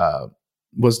 He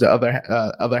was the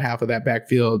other half of that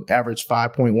backfield, averaged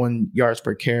 5.1 yards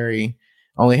per carry,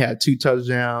 only had 2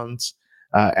 touchdowns,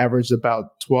 averaged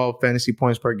about 12 fantasy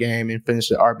points per game, and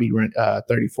finished at RB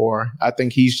 34. I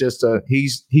think he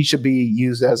should be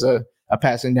used as a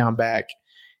passing down back.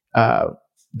 I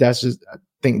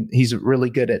think he's really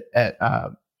good at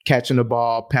catching the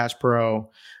ball, pass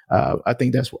pro. I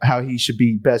think that's how he should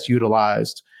be best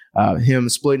utilized. Him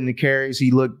splitting the carries, he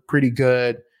looked pretty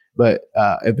good, but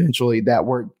eventually that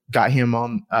work got him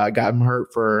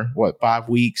hurt for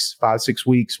 5-6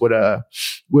 weeks with a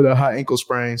high ankle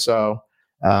sprain. So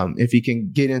if he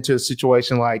can get into a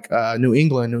situation like New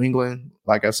England,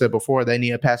 like I said before, they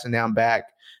need a passing down back.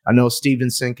 I know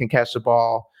Stevenson can catch the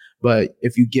ball, but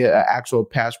if you get an actual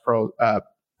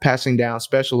passing down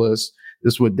specialist,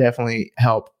 this would definitely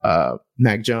help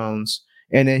Mac Jones,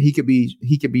 and then he could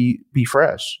be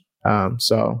fresh.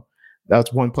 So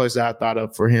that's one place that I thought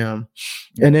of for him.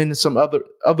 And then some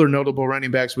other notable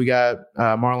running backs. We got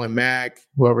Marlon Mack,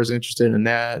 whoever's interested in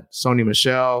that. Sony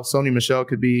Michel. Sony Michel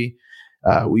could be.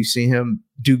 We've seen him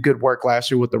do good work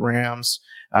last year with the Rams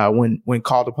when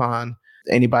called upon.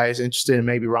 Anybody's interested in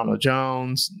maybe Ronald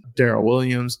Jones, Darrell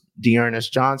Williams, Dearness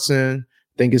Johnson,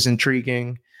 I think is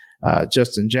intriguing.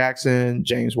 Justin Jackson,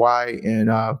 James White,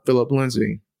 and Philip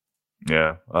Lindsay.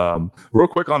 Yeah. Real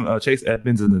quick on Chase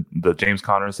Edmonds and the James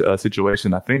Conner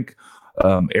situation. I think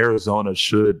Arizona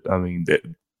should.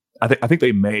 I think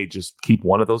they may just keep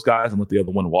one of those guys and let the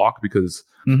other one walk, because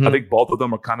I think both of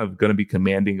them are kind of going to be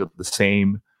commanding the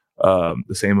same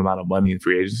amount of money in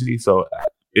free agency. So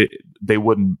they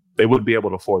wouldn't be able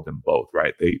to afford them both,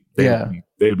 right?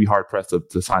 They'd be hard pressed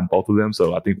to sign both of them.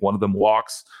 So I think one of them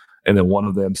walks and then one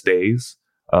of them stays.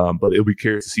 But it'll be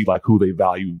curious to see like who they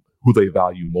value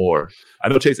more. I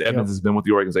know Chase Edmonds has been with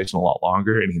the organization a lot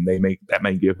longer, and that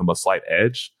may give him a slight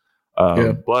edge.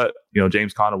 But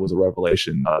James Conner was a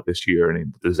revelation this year,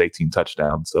 and there's 18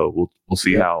 touchdowns. So we'll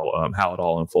see how it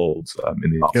all unfolds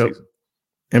in the offseason.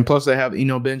 And plus, they have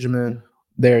Eno Benjamin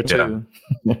there too,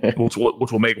 which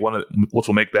will make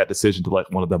that decision to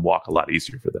let one of them walk a lot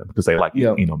easier for them, because they like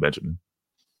Eno Benjamin.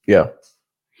 Yeah.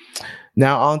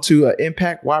 Now on to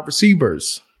impact wide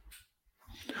receivers.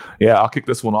 Yeah, I'll kick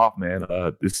this one off, man.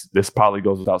 This probably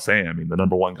goes without saying. I mean, the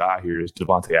number one guy here is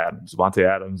Davante Adams. Davante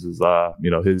Adams is,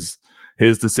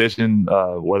 his decision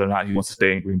whether or not he wants to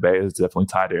stay in Green Bay is definitely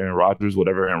tied to Aaron Rodgers.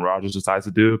 Whatever Aaron Rodgers decides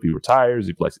to do, if he retires,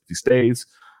 if he stays,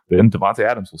 then Davante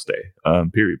Adams will stay.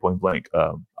 Period. Point blank.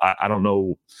 I don't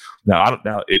know. Now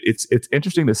it's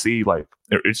interesting to see. Like,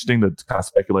 interesting to kind of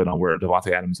speculate on where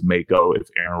Davante Adams may go if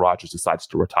Aaron Rodgers decides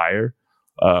to retire.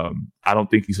 I don't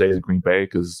think he stays in Green Bay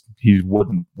because he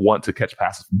wouldn't want to catch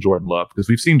passes from Jordan Love, because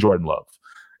we've seen Jordan Love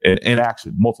in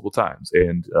action multiple times,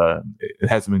 and it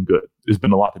hasn't been good. There's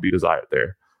been a lot to be desired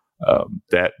there.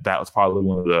 That was probably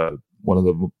one of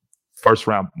the first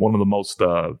round, one of the most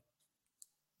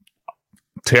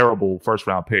terrible first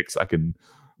round picks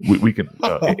we can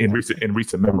in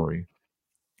recent memory.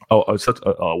 Such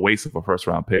a waste of a first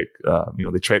round pick.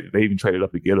 They even traded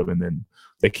up to get him, and then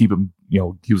they keep him.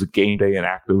 He was a game day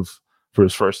inactive for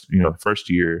his first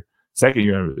year. Second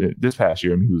year, this past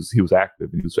year, I mean, he was active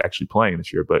and he was actually playing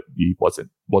this year, but he wasn't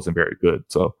very good.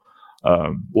 So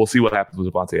we'll see what happens with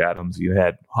Davante Adams. He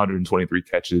had 123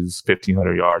 catches,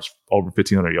 1,500 yards, over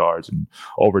 1,500 yards, and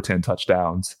over 10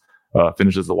 touchdowns.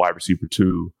 Finishes the wide receiver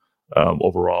 2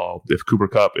 overall.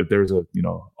 If there's an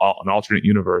alternate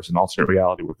universe, an alternate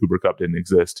reality where Cooper Kupp didn't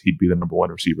exist, he'd be the number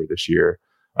 1 receiver this year.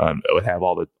 It would have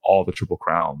all the triple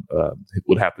crown. It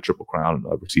would have the triple crown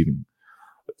of receiving.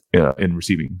 In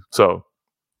receiving. So,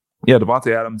 yeah,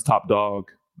 Davante Adams, top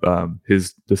dog.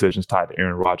 His decision's tied to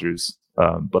Aaron Rodgers.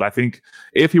 But I think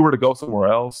if he were to go somewhere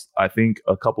else, I think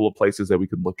a couple of places that we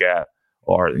could look at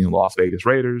are Las Vegas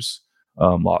Raiders,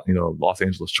 Los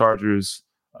Angeles Chargers.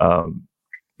 I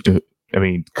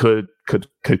mean, could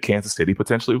Kansas City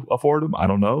potentially afford him? I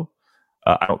don't know.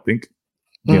 I don't think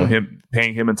him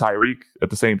paying him and Tyreek at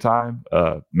the same time.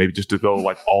 Maybe just to go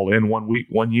like all in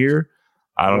 1 year.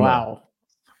 I don't know.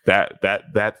 That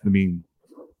I mean,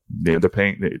 they're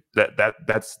paying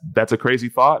that's a crazy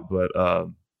thought, but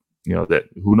that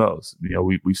who knows?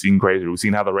 We've seen crazy. We've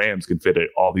seen how the Rams can fit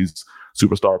all these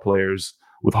superstar players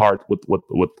with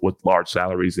large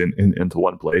salaries into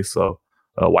one place. So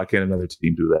why can't another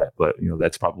team do that? But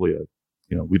that's probably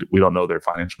we don't know their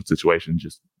financial situation.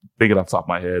 Just thinking off the top of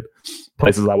my head,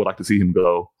 places I would like to see him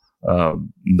go.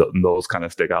 Those kind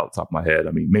of stick out off the top of my head.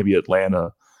 I mean, maybe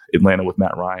Atlanta with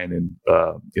Matt Ryan, and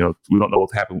we don't know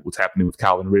what's happening with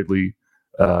Calvin Ridley.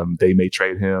 They may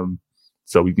trade him,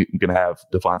 so we can have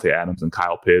Davante Adams and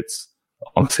Kyle Pitts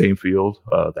on the same field.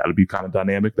 That would be kind of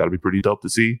dynamic. That would be pretty dope to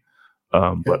see.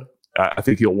 But I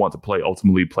think he'll want to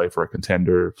ultimately play for a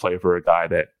contender, play for a guy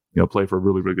that play for a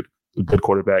really, really good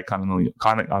quarterback, kind of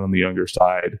on the younger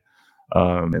side,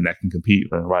 and that can compete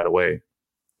right away.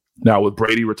 Now with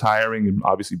Brady retiring and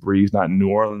obviously Breeze not in New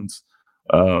Orleans,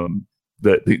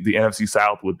 the NFC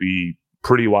South would be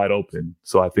pretty wide open.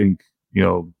 So I think,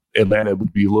 Atlanta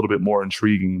would be a little bit more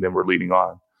intriguing than we're leading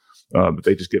on. If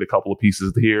they just get a couple of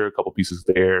pieces here, a couple of pieces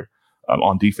there.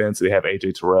 On defense, they have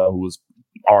AJ Terrell, who was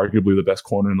arguably the best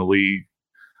corner in the league,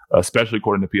 especially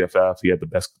according to PFF. He had the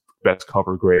best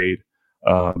cover grade.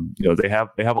 They have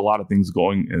a lot of things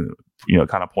going,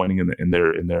 kind of pointing in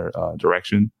their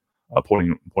direction,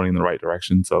 pointing in the right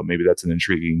direction. So maybe that's an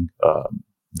intriguing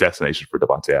destination for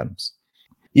Davante Adams.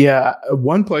 Yeah,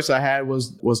 one place I had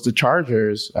was the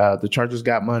Chargers. The Chargers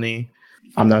got money.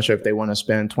 I'm not sure if they want to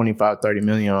spend $25-30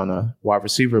 million on a wide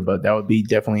receiver, but that would be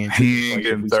definitely interesting. He ain't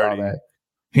getting 30.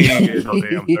 He ain't getting no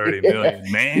damn 30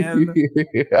 million, man.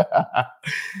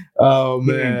 Oh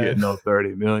man, he ain't getting no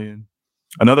 30 million.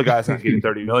 Another guy's not getting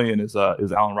 30 million is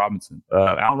Allen Robinson.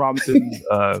 Allen Robinson,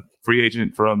 free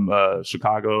agent from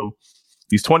Chicago.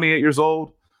 He's 28 years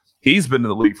old. He's been in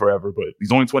the league forever, but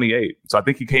he's only 28. So I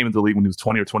think he came into the league when he was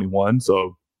 20 or 21.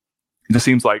 So it just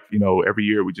seems like, every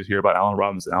year we just hear about Allen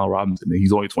Robinson, and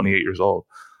he's only 28 years old.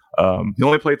 He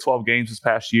only played 12 games this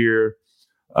past year.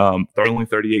 Only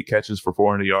 38 catches for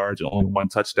 400 yards and only 1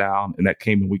 touchdown. And that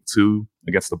came in week 2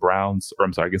 against the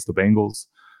Bengals.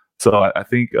 So I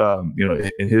think,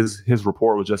 his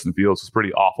rapport with Justin Fields was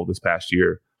pretty awful this past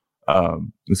year.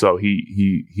 So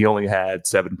he only had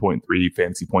 7.3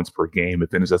 fantasy points per game.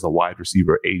 It finished as a wide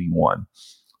receiver 81.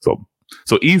 So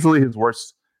easily his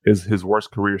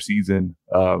worst career season.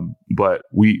 But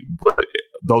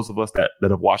those of us that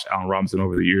have watched Allen Robinson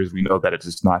over the years, we know that it's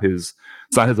just not his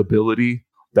ability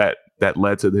that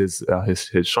led to his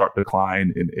sharp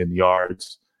decline in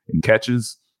yards and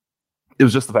catches. It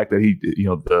was just the fact that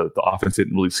the offense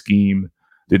didn't really scheme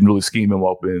him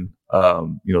open.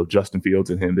 Justin Fields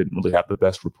and him didn't really have the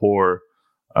best rapport.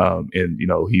 And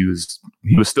he was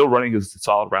still running his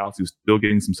solid routes. He was still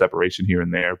getting some separation here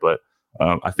and there, but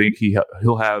I think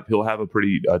he'll have a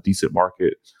pretty decent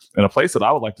market, and a place that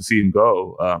I would like to see him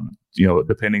go.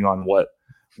 Depending on what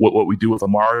we do with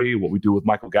Amari, what we do with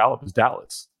Michael Gallup, is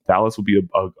Dallas. Dallas would be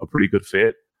a pretty good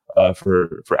fit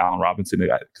for Allen Robinson,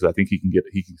 because I think he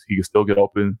can still get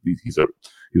open. He's a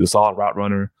solid route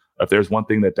runner. If there's one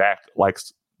thing that Dak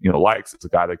likes likes is a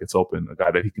guy that gets open, a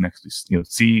guy that he can actually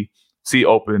see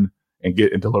open and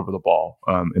get and deliver the ball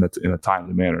in a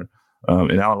timely manner.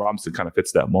 And Allen Robinson kind of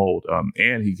fits that mold,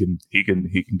 and he can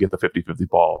get the 50-50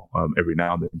 ball every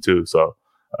now and then too. So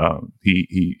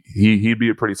he'd be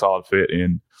a pretty solid fit,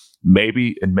 and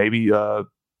maybe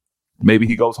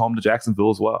he goes home to Jacksonville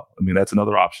as well. I mean, that's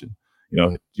another option.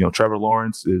 Trevor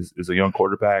Lawrence is a young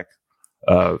quarterback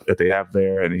that they have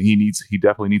there, and he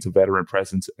definitely needs a veteran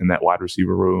presence in that wide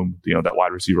receiver room. That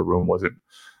wide receiver room wasn't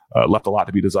left a lot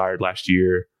to be desired last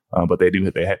year, but they do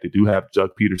have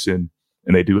Doug Peterson.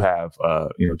 And they do have,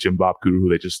 Jim Bob Cooter, who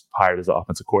they just hired as the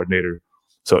offensive coordinator.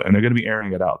 So, and they're going to be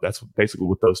airing it out. That's basically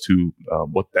what those two,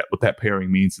 what that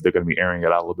pairing means. That they're going to be airing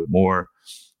it out a little bit more.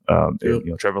 And,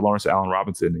 Trevor Lawrence, Allen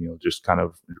Robinson, just kind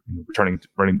of returning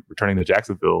to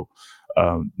Jacksonville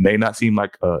may not seem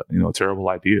like a terrible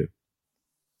idea.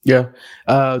 Yeah.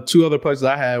 Two other places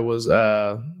I had was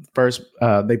first,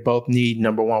 they both need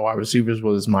number one wide receivers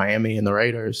was Miami and the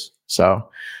Raiders. So,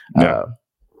 yeah.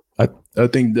 I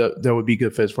think that would be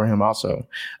good fits for him also.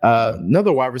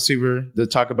 Another wide receiver to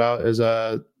talk about is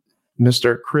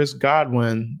Mr. Chris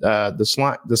Godwin,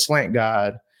 the slant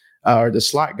god, or the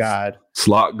slot god.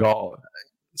 Slot god,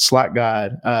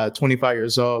 25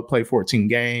 years old, played 14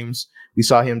 games. We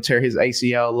saw him tear his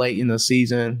ACL late in the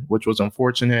season, which was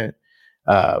unfortunate.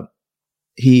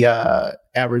 He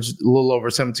averaged a little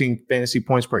over 17 fantasy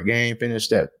points per game,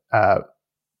 finished at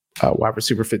wide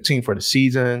receiver 15 for the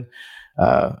season.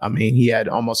 He had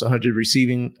almost 100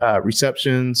 receiving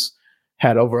receptions,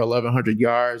 had over 1,100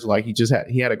 yards. Like he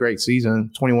had a great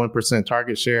season, 21%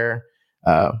 target share.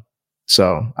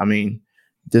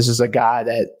 This is a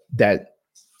guy that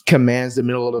commands the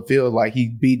middle of the field. Like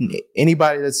he's beating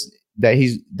anybody that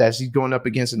he's going up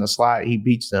against in the slot. He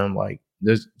beats them. Like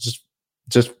there's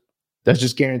that's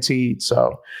just guaranteed.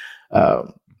 So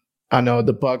I know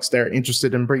the Bucs, they're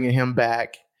interested in bringing him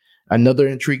back. Another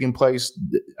intriguing place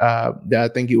that I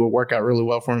think it would work out really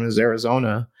well for him is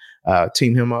Arizona.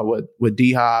 Team him up with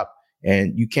D-Hop,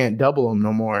 and you can't double him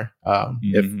no more.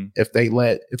 If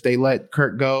they let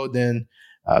Kirk go, then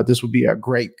this would be a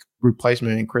great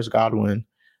replacement in Chris Godwin.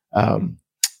 The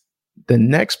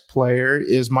next player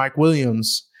is Mike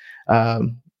Williams,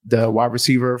 the wide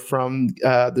receiver from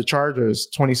the Chargers,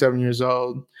 27 years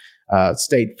old.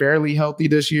 Stayed fairly healthy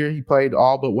this year. He played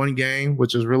all but one game,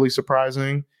 which is really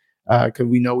surprising. Because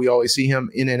we know we always see him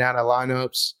in and out of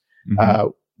lineups.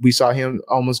 We saw him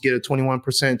almost get a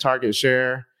 21% target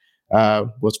share,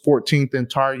 was 14th in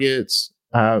targets,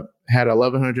 had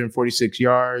 1,146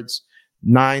 yards,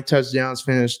 9 touchdowns,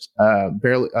 finished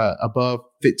barely above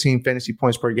 15 fantasy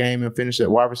points per game, and finished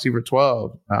at wide receiver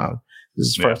 12. This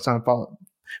is his first time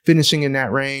finishing in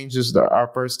that range. This is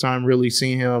our first time really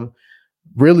seeing him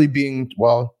really being,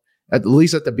 well, at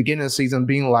least at the beginning of the season,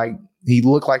 being like, he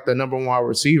looked like the number one wide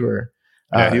receiver.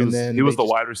 Yeah, he was the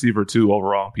wide receiver 2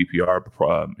 overall in PPR,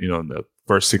 in the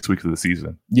first 6 weeks of the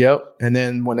season. Yep. And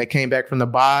then when they came back from the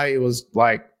bye, it was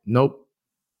like, nope.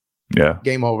 Yeah.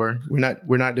 Game over.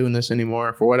 We're not doing this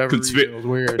anymore for whatever reason. It was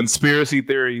weird. Conspiracy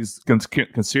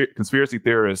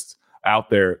theorists out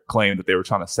there claim that they were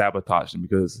trying to sabotage him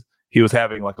because he was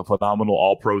having like a phenomenal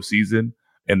All-Pro season,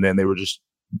 and then they were just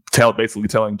basically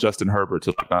telling Justin Herbert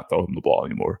to not throw him the ball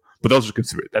anymore. But those are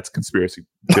that's conspiracy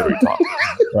theory talk,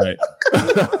 right?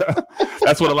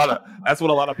 That's what a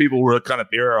lot of people were kind of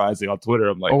theorizing on Twitter.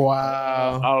 I'm like,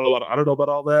 wow, I don't know about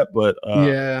all that, but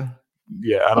yeah,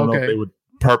 I don't know if they would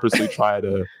purposely try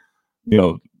to,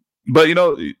 but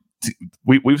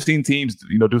we've seen teams,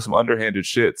 do some underhanded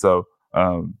shit. So,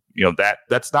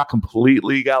 that's not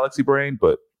completely galaxy brain,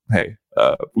 but hey,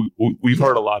 we've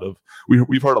heard a lot of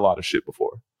shit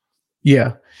before.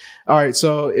 Yeah. All right.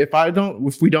 So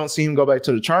if we don't see him go back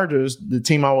to the Chargers, the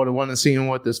team I would want to see him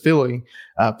with is Philly.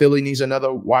 Philly needs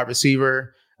another wide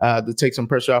receiver to take some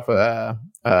pressure off of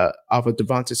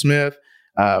Devonta Smith.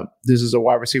 This is a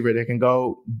wide receiver that can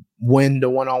go win the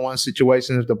one-on-one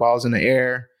situation if the ball's in the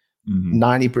air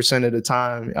 90% of the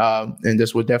time. And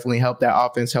this would definitely help that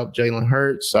offense, help Jalen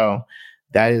Hurts. So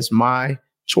that is my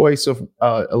choice of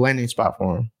a landing spot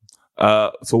for him.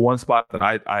 So one spot that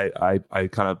I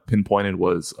kind of pinpointed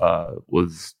was the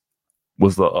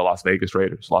Las Vegas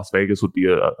Raiders. Las Vegas would be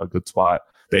a good spot.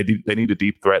 They need a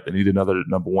deep threat. They need another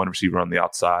number one receiver on the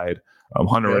outside.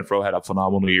 Hunter Renfrow had a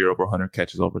phenomenal year, over 100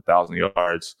 catches, over 1,000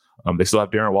 yards. They still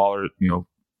have Darren Waller,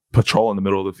 patrol in the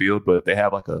middle of the field, but they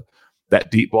have like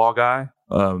that deep ball guy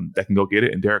that can go get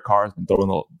it. And Derek Carr has been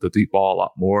throwing the deep ball a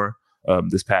lot more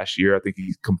this past year. I think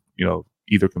he's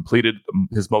either completed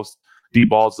his most deep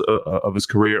balls of his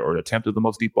career or attempted the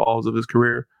most deep balls of his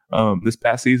career this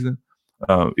past season.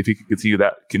 If he can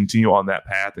continue on that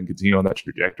path and continue on that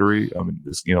trajectory, I mean,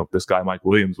 this guy Mike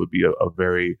Williams would be a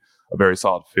very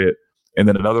solid fit. And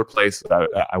then another place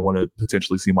that I want to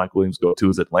potentially see Mike Williams go to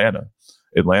is Atlanta.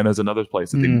 Atlanta is another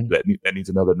place that needs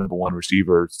another number one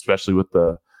receiver, especially with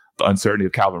the uncertainty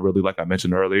of Calvin Ridley, like I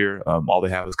mentioned earlier. All they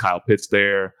have is Kyle Pitts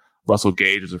there. Russell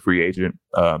Gage is a free agent.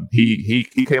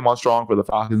 He came on strong for the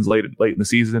Falcons late in the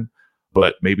season,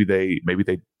 but maybe they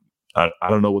I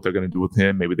don't know what they're going to do with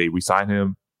him. Maybe they re-sign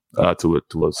him to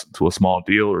a small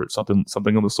deal or something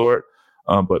of the sort.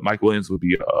 But Mike Williams would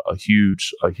be a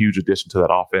huge addition to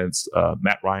that offense.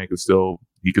 Matt Ryan could still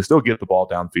get the ball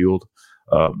downfield.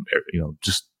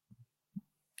 Just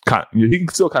he can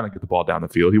still kind of get the ball down the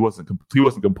field. He wasn't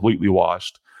completely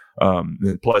washed.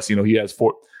 And plus, he has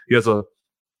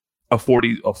a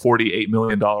 $48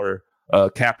 million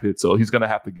cap hit, so he's going to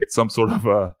have to get some sort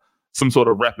of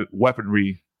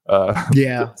weaponry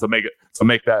to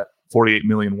make that $48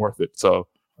 million worth it. So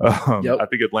I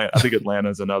think Atlanta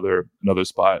is another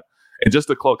spot. And just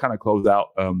to kind of close out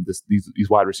these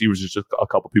wide receivers, there's just a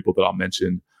couple people that I'll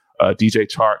mention. DJ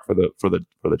Chark for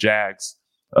the Jags.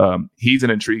 He's an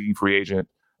intriguing free agent.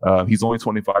 He's only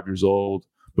 25 years old,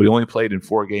 but he only played in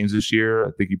 4 games this year.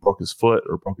 I think he broke his foot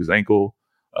or broke his ankle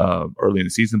early in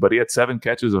the season, but he had 7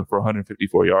 catches for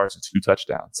 154 yards and 2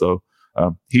 touchdowns. So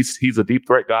he's a deep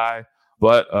threat guy,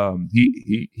 but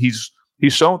he's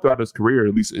shown throughout his career,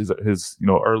 at least his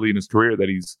early in his career, that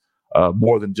he's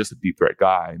more than just a deep threat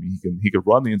guy. I mean, he can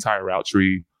run the entire route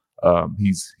tree.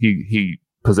 He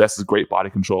possesses great body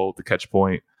control at the catch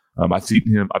point. I've seen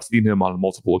him on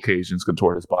multiple occasions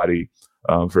contort his body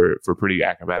for pretty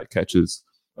acrobatic catches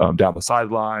down the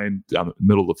sideline, down the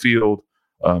middle of the field.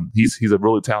 He's a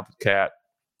really talented cat.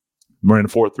 Ran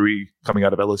 4.3 coming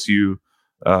out of LSU.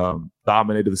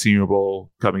 Dominated the Senior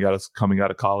Bowl coming out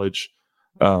of college.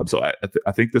 So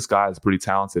I think this guy is pretty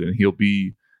talented, and he'll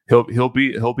be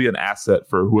an asset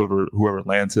for whoever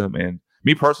lands him. And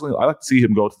me personally, I like to see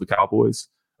him go to the Cowboys.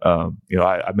 I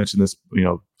mentioned this,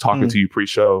 talking to you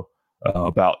pre-show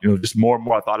about, just more and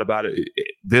more I thought about it.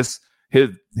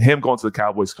 Him going to the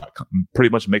Cowboys pretty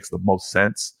much makes the most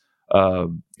sense.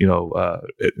 In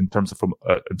terms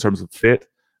of fit,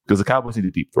 because the Cowboys need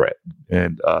a deep threat,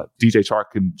 and DJ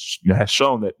Chark has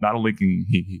shown that not only can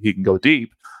he can go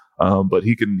deep, but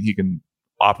he can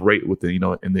operate with in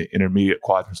the intermediate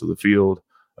quadrants of the field,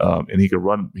 and he can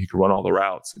run all the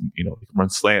routes, and he can run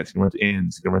slants, he can run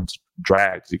ends, he can run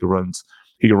drags, he can run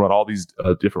all these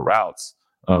different routes.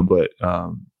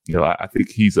 I think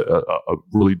he's a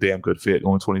really damn good fit.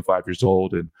 Only 25 years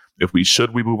old, and if we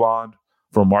move on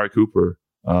from Amari Cooper,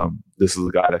 this is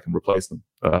a guy that can replace them.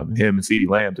 Him and CeeDee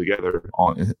Lamb together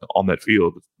on that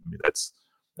field. I mean, that's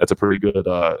a pretty good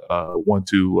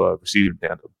 1-2 receiving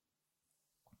tandem.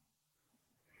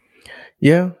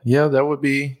 Yeah, that would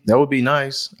be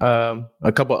nice.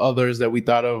 A couple others that we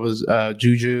thought of was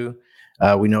Juju.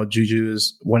 We know Juju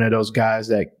is one of those guys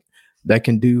that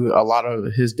can do a lot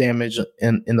of his damage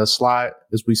in the slot,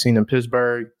 as we've seen in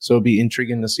Pittsburgh. So it'll be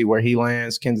intriguing to see where he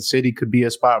lands. Kansas City could be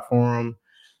a spot for him.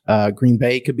 Green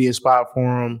Bay could be a spot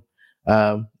for him.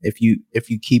 If you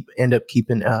end up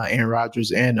keeping Aaron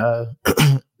Rodgers and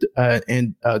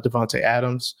Devontae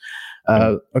Adams.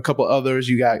 A couple others,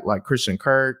 you got like Christian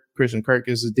Kirk. Christian Kirk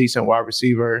is a decent wide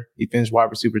receiver. He finished wide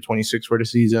receiver 26 for the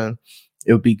season.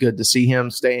 It would be good to see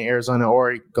him stay in Arizona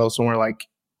or go somewhere like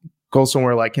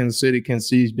Kansas City. Kansas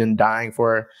City's been dying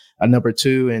for a number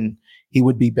 2, and he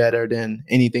would be better than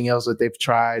anything else that they've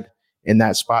tried in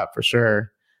that spot for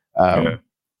sure.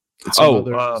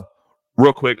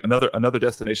 Real quick, another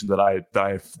destination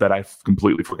that I've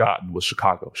completely forgotten was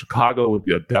Chicago. Chicago would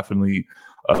be definitely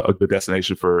a good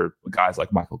destination for guys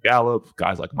like Michael Gallup,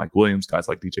 guys like Mike Williams, guys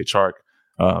like DJ Chark.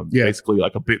 Basically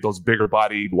like those bigger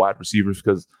bodied wide receivers,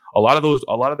 because a lot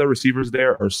of their receivers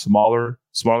there are smaller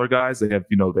guys. They have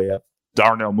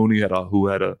Darnell Mooney who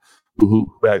had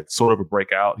sort of a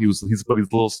breakout. He's a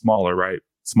little smaller, right?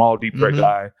 Small deep threat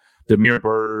guy. Damiere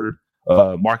Byrd,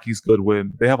 Marquise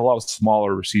Goodwin. They have a lot of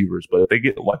smaller receivers, but if they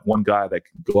get like one guy that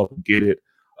can go up and get it,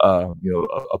 a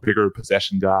bigger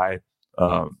possession guy,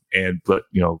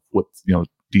 with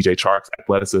DJ Chark's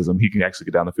athleticism, he can actually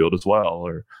get down the field as well.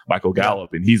 Or Michael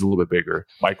Gallup, and he's a little bit bigger.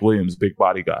 Mike Williams, big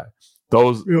body guy.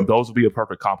 Those would be a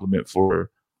perfect complement for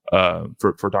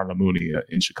Darnell Mooney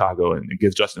in Chicago, and it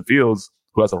gives Justin Fields,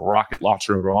 who has a rocket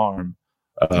launcher of an arm,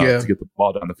 to get the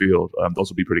ball down the field.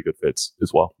 Those would be pretty good fits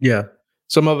as well. Yeah.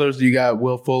 Some others, you got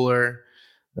Will Fuller,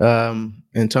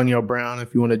 Antonio Brown,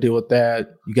 if you want to deal with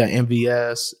that. You got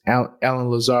MVS, Alan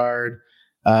Lazard,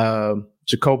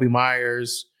 Jacoby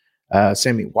Myers,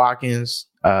 Sammy Watkins,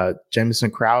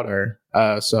 Jamison Crowder.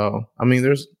 So I mean,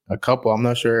 there's a couple. I'm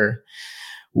not sure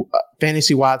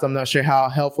fantasy wise. I'm not sure how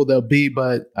helpful they'll be,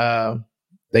 but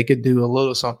they could do a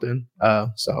little something.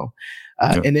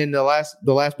 And then the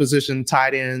last position,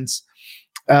 tight ends.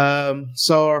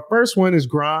 So our first one is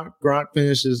Gronk. Gronk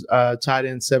finishes tight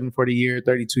end 7 for the year,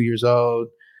 32 years old.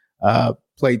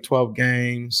 Played 12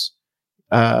 games.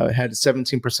 Had a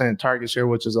 17% target share,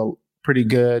 which is pretty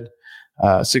good.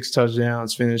 6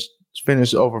 touchdowns.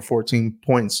 Finished over 14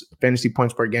 points, fantasy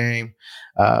points per game.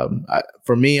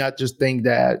 For me, I just think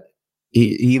that he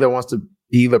either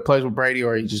plays with Brady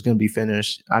or he's just going to be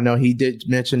finished. I know he did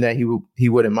mention that he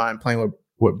wouldn't mind playing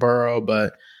with Burrow,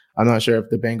 but I'm not sure if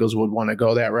the Bengals would want to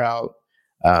go that route.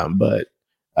 But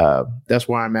that's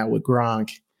where I'm at with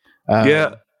Gronk.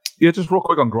 Yeah. Just real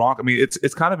quick on Gronk. I mean,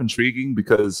 it's kind of intriguing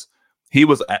because he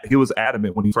was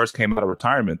adamant when he first came out of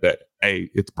retirement that, hey,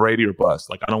 it's Brady or bust.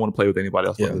 Like, I don't want to play with anybody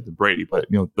else other than Brady. But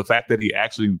the fact that he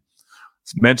actually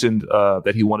mentioned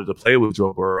that he wanted to play with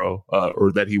Joe Burrow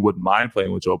or that he wouldn't mind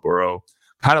playing with Joe Burrow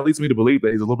kind of leads me to believe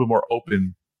that he's a little bit more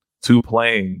open to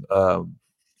playing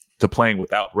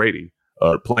without Brady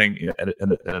or playing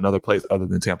in another place other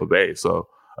than Tampa Bay. So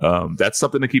that's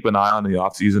something to keep an eye on in the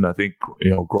offseason. I think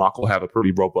Gronk will have a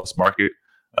pretty robust market.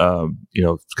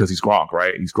 Because he's Gronk,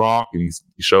 right? He's Gronk, and he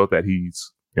showed that he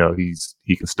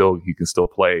can still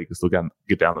play, he can still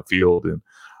get down the field. And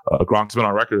Gronk's been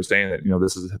on record saying that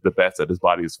this is the best that his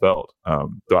body has felt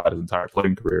throughout his entire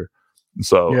playing career. And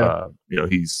so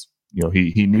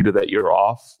he needed that year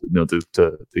off,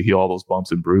 to heal all those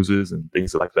bumps and bruises and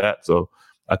things like that. So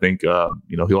I think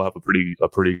he'll have a pretty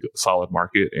solid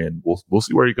market, and we'll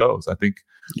see where he goes. I think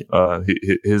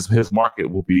his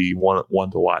market will be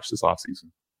one to watch this offseason.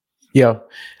 Yeah.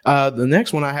 The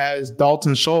next one I have is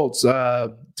Dalton Schultz,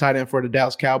 tight end for the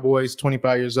Dallas Cowboys,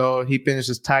 25 years old. He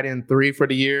finishes tight end 3 for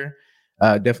the year.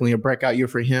 Definitely a breakout year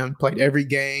for him. Played every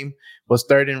game, was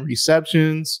third in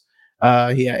receptions.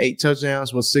 He had 8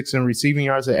 touchdowns, was 6th in receiving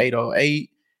yards at 808.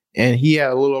 And he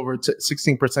had a little over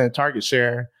 16% target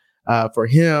share. For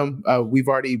him, we've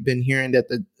already been hearing that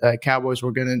the Cowboys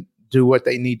were going to do what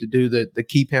they need to do to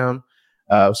keep him.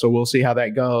 So we'll see how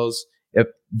that goes. If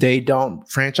they don't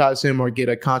franchise him or get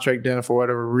a contract done for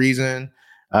whatever reason,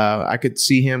 I could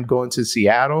see him going to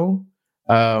Seattle.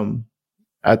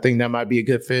 I think that might be a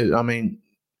good fit. I mean,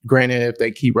 granted, if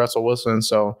they keep Russell Wilson,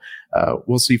 so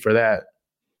we'll see for that.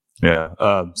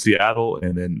 Yeah, Seattle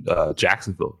and then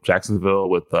Jacksonville. Jacksonville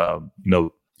with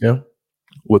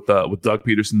with Doug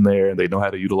Peterson there, and they know how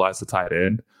to utilize the tight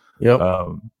end. Yep.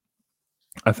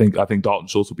 I think Dalton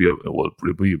Schultz would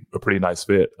be a pretty nice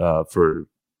fit for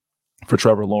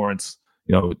Trevor Lawrence.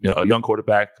 A young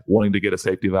quarterback wanting to get a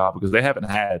safety valve because they haven't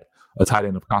had a tight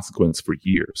end of consequence for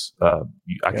years.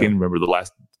 I can't remember the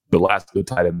last good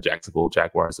tight end the Jacksonville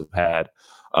Jaguars have had.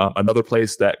 Another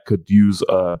place that could use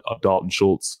a Dalton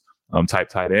Schultz type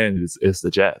tight end is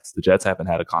the Jets. The Jets haven't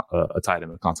had a tight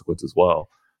end of consequence as well.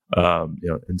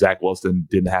 And Zach Wilson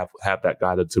didn't have that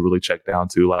guy to really check down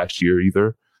to last year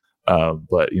either.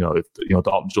 But if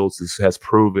Dalton Schultz has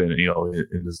proven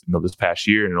in this past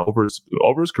year and over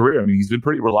his career, I mean, he's been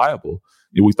pretty reliable.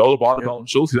 We throw the ball to Dalton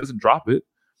Schultz, he doesn't drop it.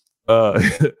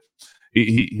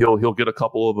 He'll get a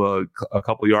couple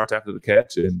yards after the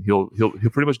catch, and he'll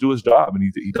pretty much do his job,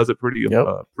 and he does it pretty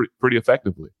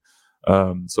effectively.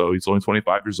 So he's only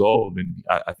 25 years old, and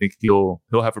I think he'll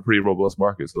have a pretty robust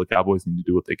market. So the Cowboys need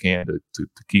to do what they can to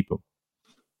keep him.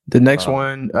 The next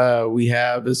one we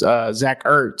have is Zach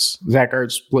Ertz. Zach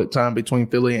Ertz split time between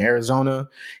Philly and Arizona.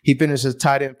 He finishes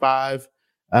tight end 5.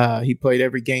 He played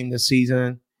every game this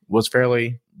season. Was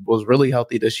really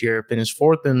healthy this year. Finished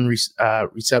 4th in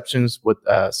receptions with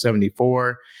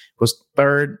 74. Was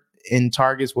 3rd in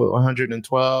targets with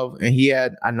 112, and he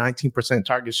had a 19%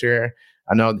 target share.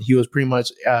 I know he was pretty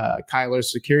much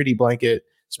Kyler's security blanket,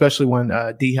 especially when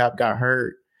D-Hop got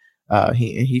hurt.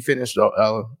 He finished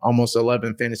almost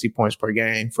 11 fantasy points per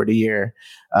game for the year.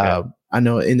 I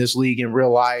know in this league, in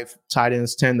real life, tight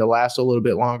ends tend to last a little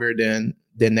bit longer than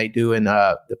they do in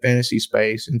the fantasy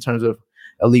space in terms of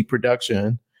elite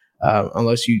production.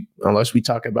 Unless we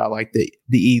talk about like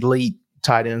the elite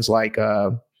tight ends like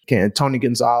Tony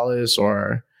Gonzalez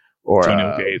or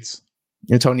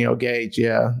Antonio Gates.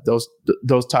 Yeah,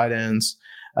 those tight ends.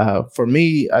 For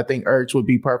me, I think Ertz would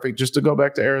be perfect just to go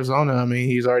back to Arizona. I mean,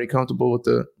 he's already comfortable with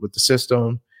the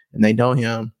system, and they know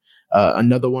him.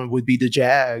 Another one would be the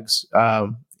Jags.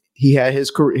 He had his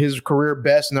career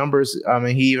best numbers. I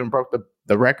mean, he even broke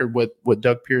the record with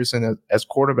Doug Pearson as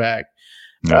quarterback.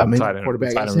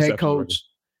 Quarterback as head coach.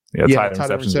 Tight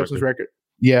end receptions record.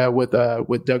 Yeah, with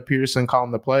Doug Pearson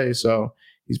calling the play, so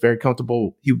he's very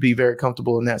comfortable. He would be very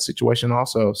comfortable in that situation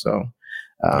also. So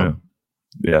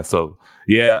Yeah. So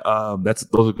those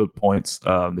are good points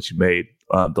that you made.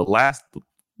 The last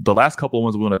couple of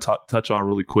ones we want to touch on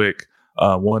really quick.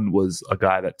 One was a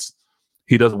guy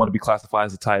he doesn't want to be classified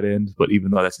as a tight end, but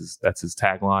even though that's his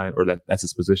tagline or that's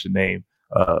his position name,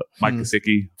 Mike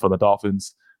Gesicki from the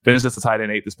Dolphins finished as a tight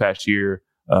end 8 this past year.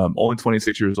 Only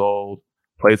 26 years old,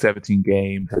 played 17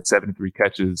 games, had 73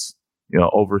 catches,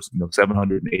 over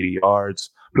 780 yards,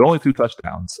 but only 2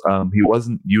 touchdowns. He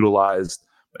wasn't utilized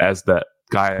as that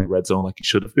guy in red zone like he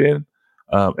should have been.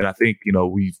 And I think,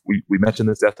 we mentioned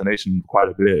this destination quite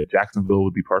a bit. Jacksonville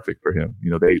would be perfect for him.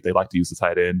 They like to use the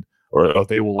tight end, or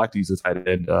they will like to use the tight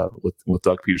end with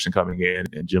Doug Peterson coming in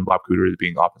and Jim Bob Cooter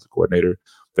being offensive coordinator.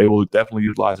 They will definitely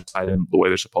utilize the tight end the way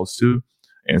they're supposed to.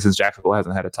 And since Jacksonville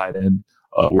hasn't had a tight end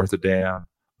worth a damn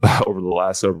over the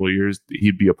last several years,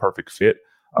 he'd be a perfect fit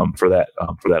for that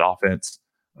offense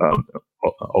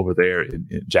over there in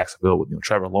Jacksonville with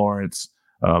Trevor Lawrence.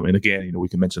 And again, we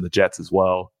can mention the Jets as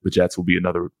well. The Jets will be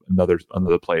another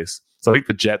place. So I think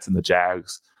the Jets and the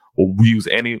Jags will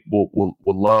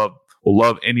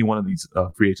love any one of these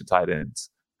free agent tight ends.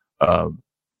 And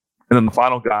then the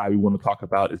final guy we want to talk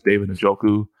about is David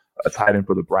Njoku, a tight end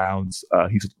for the Browns.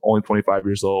 He's only 25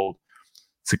 years old,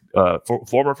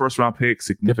 former first round pick,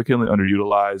 significantly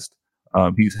underutilized.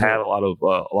 He's had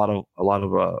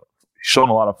shown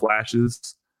a lot of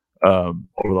flashes over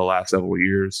the last several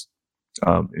years.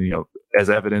 As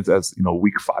evidence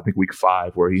week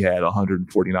 5, where he had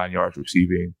 149 yards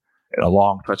receiving and a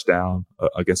long touchdown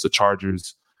against the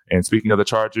Chargers. And speaking of the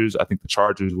Chargers, I think the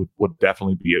Chargers would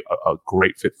definitely be a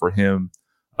great fit for him,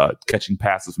 catching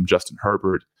passes from Justin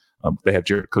Herbert. They have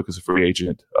Jared Cook as a free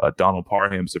agent, Donald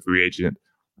Parham's a free agent.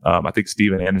 I think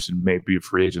Steven Anderson may be a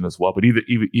free agent as well. But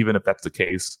even if that's the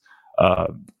case,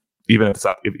 even if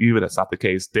that's not the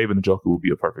case, David Njoku would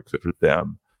be a perfect fit for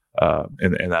them.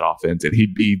 In that offense, and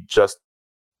he'd be just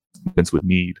defense would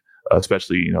need,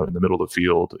 especially in the middle of the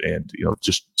field, and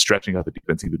just stretching out the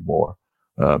defense even more.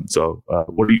 Where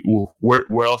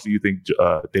else do you think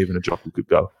David Njoku could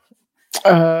go?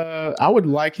 I would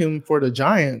like him for the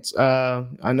Giants.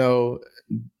 I know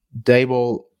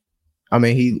Dable. I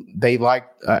mean, they like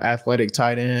athletic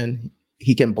tight end.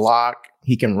 He can block,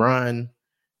 he can run,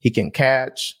 he can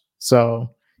catch.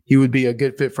 So he would be a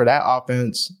good fit for that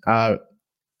offense.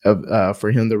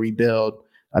 For him to rebuild.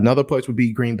 Another place would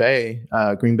be Green Bay.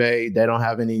 Green Bay, they don't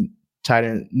have any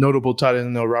notable tight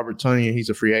end. No, Robert Tonyan, he's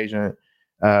a free agent.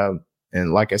 And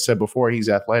like I said before, he's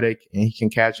athletic and he can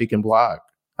catch, he can block.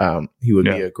 He would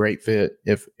be a great fit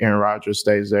if Aaron Rodgers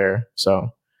stays there.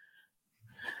 So,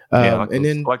 and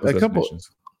then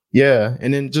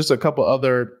just a couple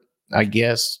other, I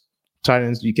guess, tight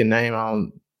ends you can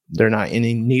name. They're not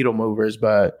any needle movers,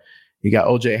 but you got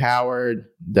OJ Howard.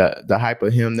 The hype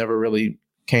of him never really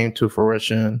came to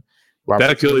fruition.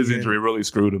 That Achilles injury really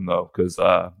screwed him though, because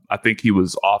I think he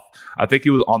was off. I think he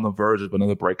was on the verge of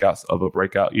another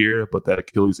breakout year, but that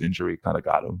Achilles injury kind of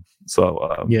got him.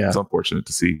 So it's unfortunate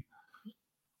to see.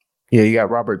 Yeah, you got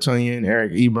Robert Tonyan,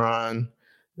 Eric Ebron,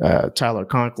 Tyler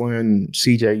Conklin,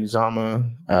 CJ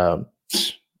Uzomah,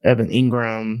 Evan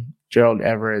Ingram, Gerald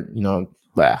Everett.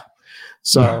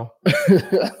 So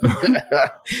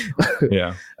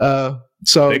yeah.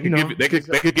 So they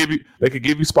could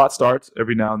give you spot starts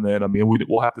every now and then. I mean,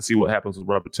 we'll have to see what happens with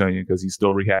Robert Tonyan because he's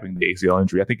still rehabbing the ACL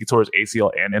injury. I think he tore his ACL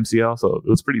and MCL, so it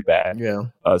was pretty bad. Yeah.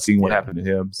 Seeing what happened to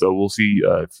him, so we'll see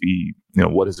if he,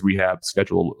 what his rehab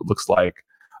schedule looks like.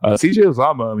 CJ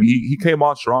Uzomah, I mean, he came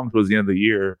on strong towards the end of the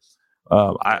year.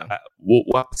 We'll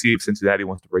have to see if Cincinnati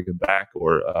wants to bring him back,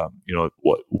 or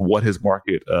what his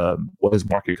market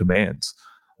commands.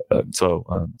 That's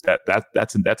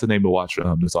a name to watch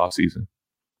this offseason.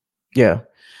 Yeah,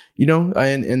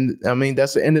 and I mean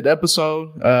that's the end of the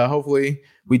episode. Hopefully,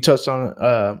 we touched on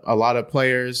a lot of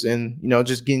players, and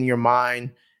just getting your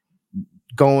mind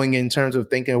going in terms of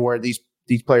thinking where these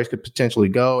players could potentially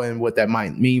go and what that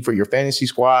might mean for your fantasy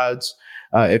squads.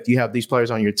 If you have these players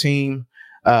on your team.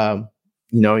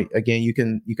 Again, you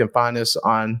can find us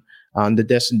on the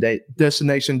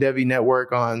Destination Devy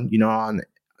Network on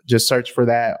just search for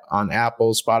that on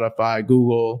Apple, Spotify,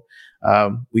 Google.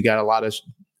 We got a lot of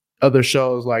other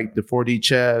shows like the 4D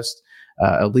Chest,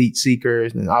 Elite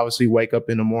Seekers, and obviously Wake Up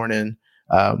in the Morning.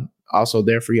 Also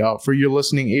there for y'all, for your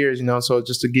listening ears, so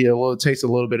just to get a little taste, a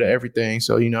little bit of everything.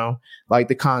 So, like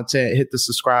the content, hit the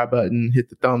subscribe button, hit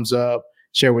the thumbs up,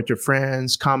 share with your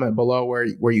friends, comment below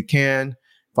where you can.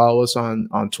 Follow us on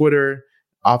Twitter,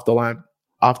 off the line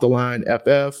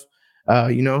FF.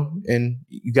 And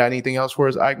you got anything else for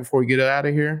us, Ike, before we get out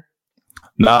of here?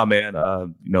 Nah, man.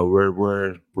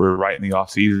 We're right in the off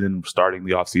season, starting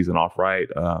the off season off right.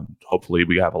 Hopefully,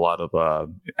 we have a lot of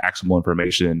actionable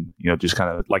information. Just kind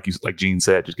of like Gene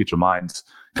said, just get your minds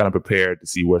kind of prepared to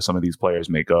see where some of these players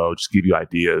may go. Just give you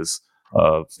ideas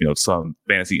of some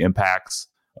fantasy impacts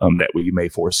that we may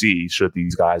foresee should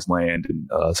these guys land in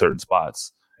certain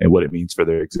spots, and what it means for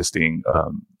their existing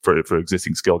for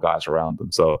existing skill guys around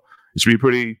them. So it should be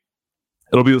pretty.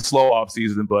 It'll be a slow off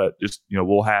season, but just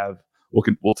we'll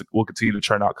continue to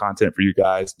churn out content for you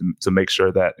guys to make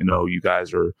sure that you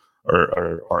guys are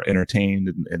entertained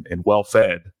and well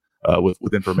fed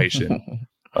with information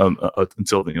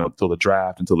until the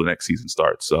draft, until the next season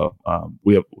starts. So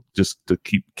we have just to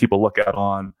keep a lookout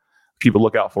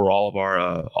for all of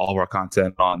our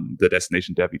content on the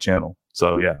Destination Devy channel.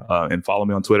 So yeah, and follow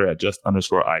me on Twitter at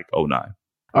 @just_Ike09.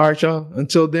 All right, y'all.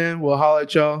 Until then, we'll holler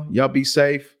at y'all. Y'all be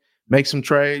safe. Make some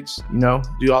trades,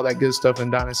 do all that good stuff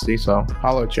in Dynasty. So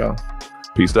holler at y'all.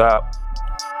 Peace out.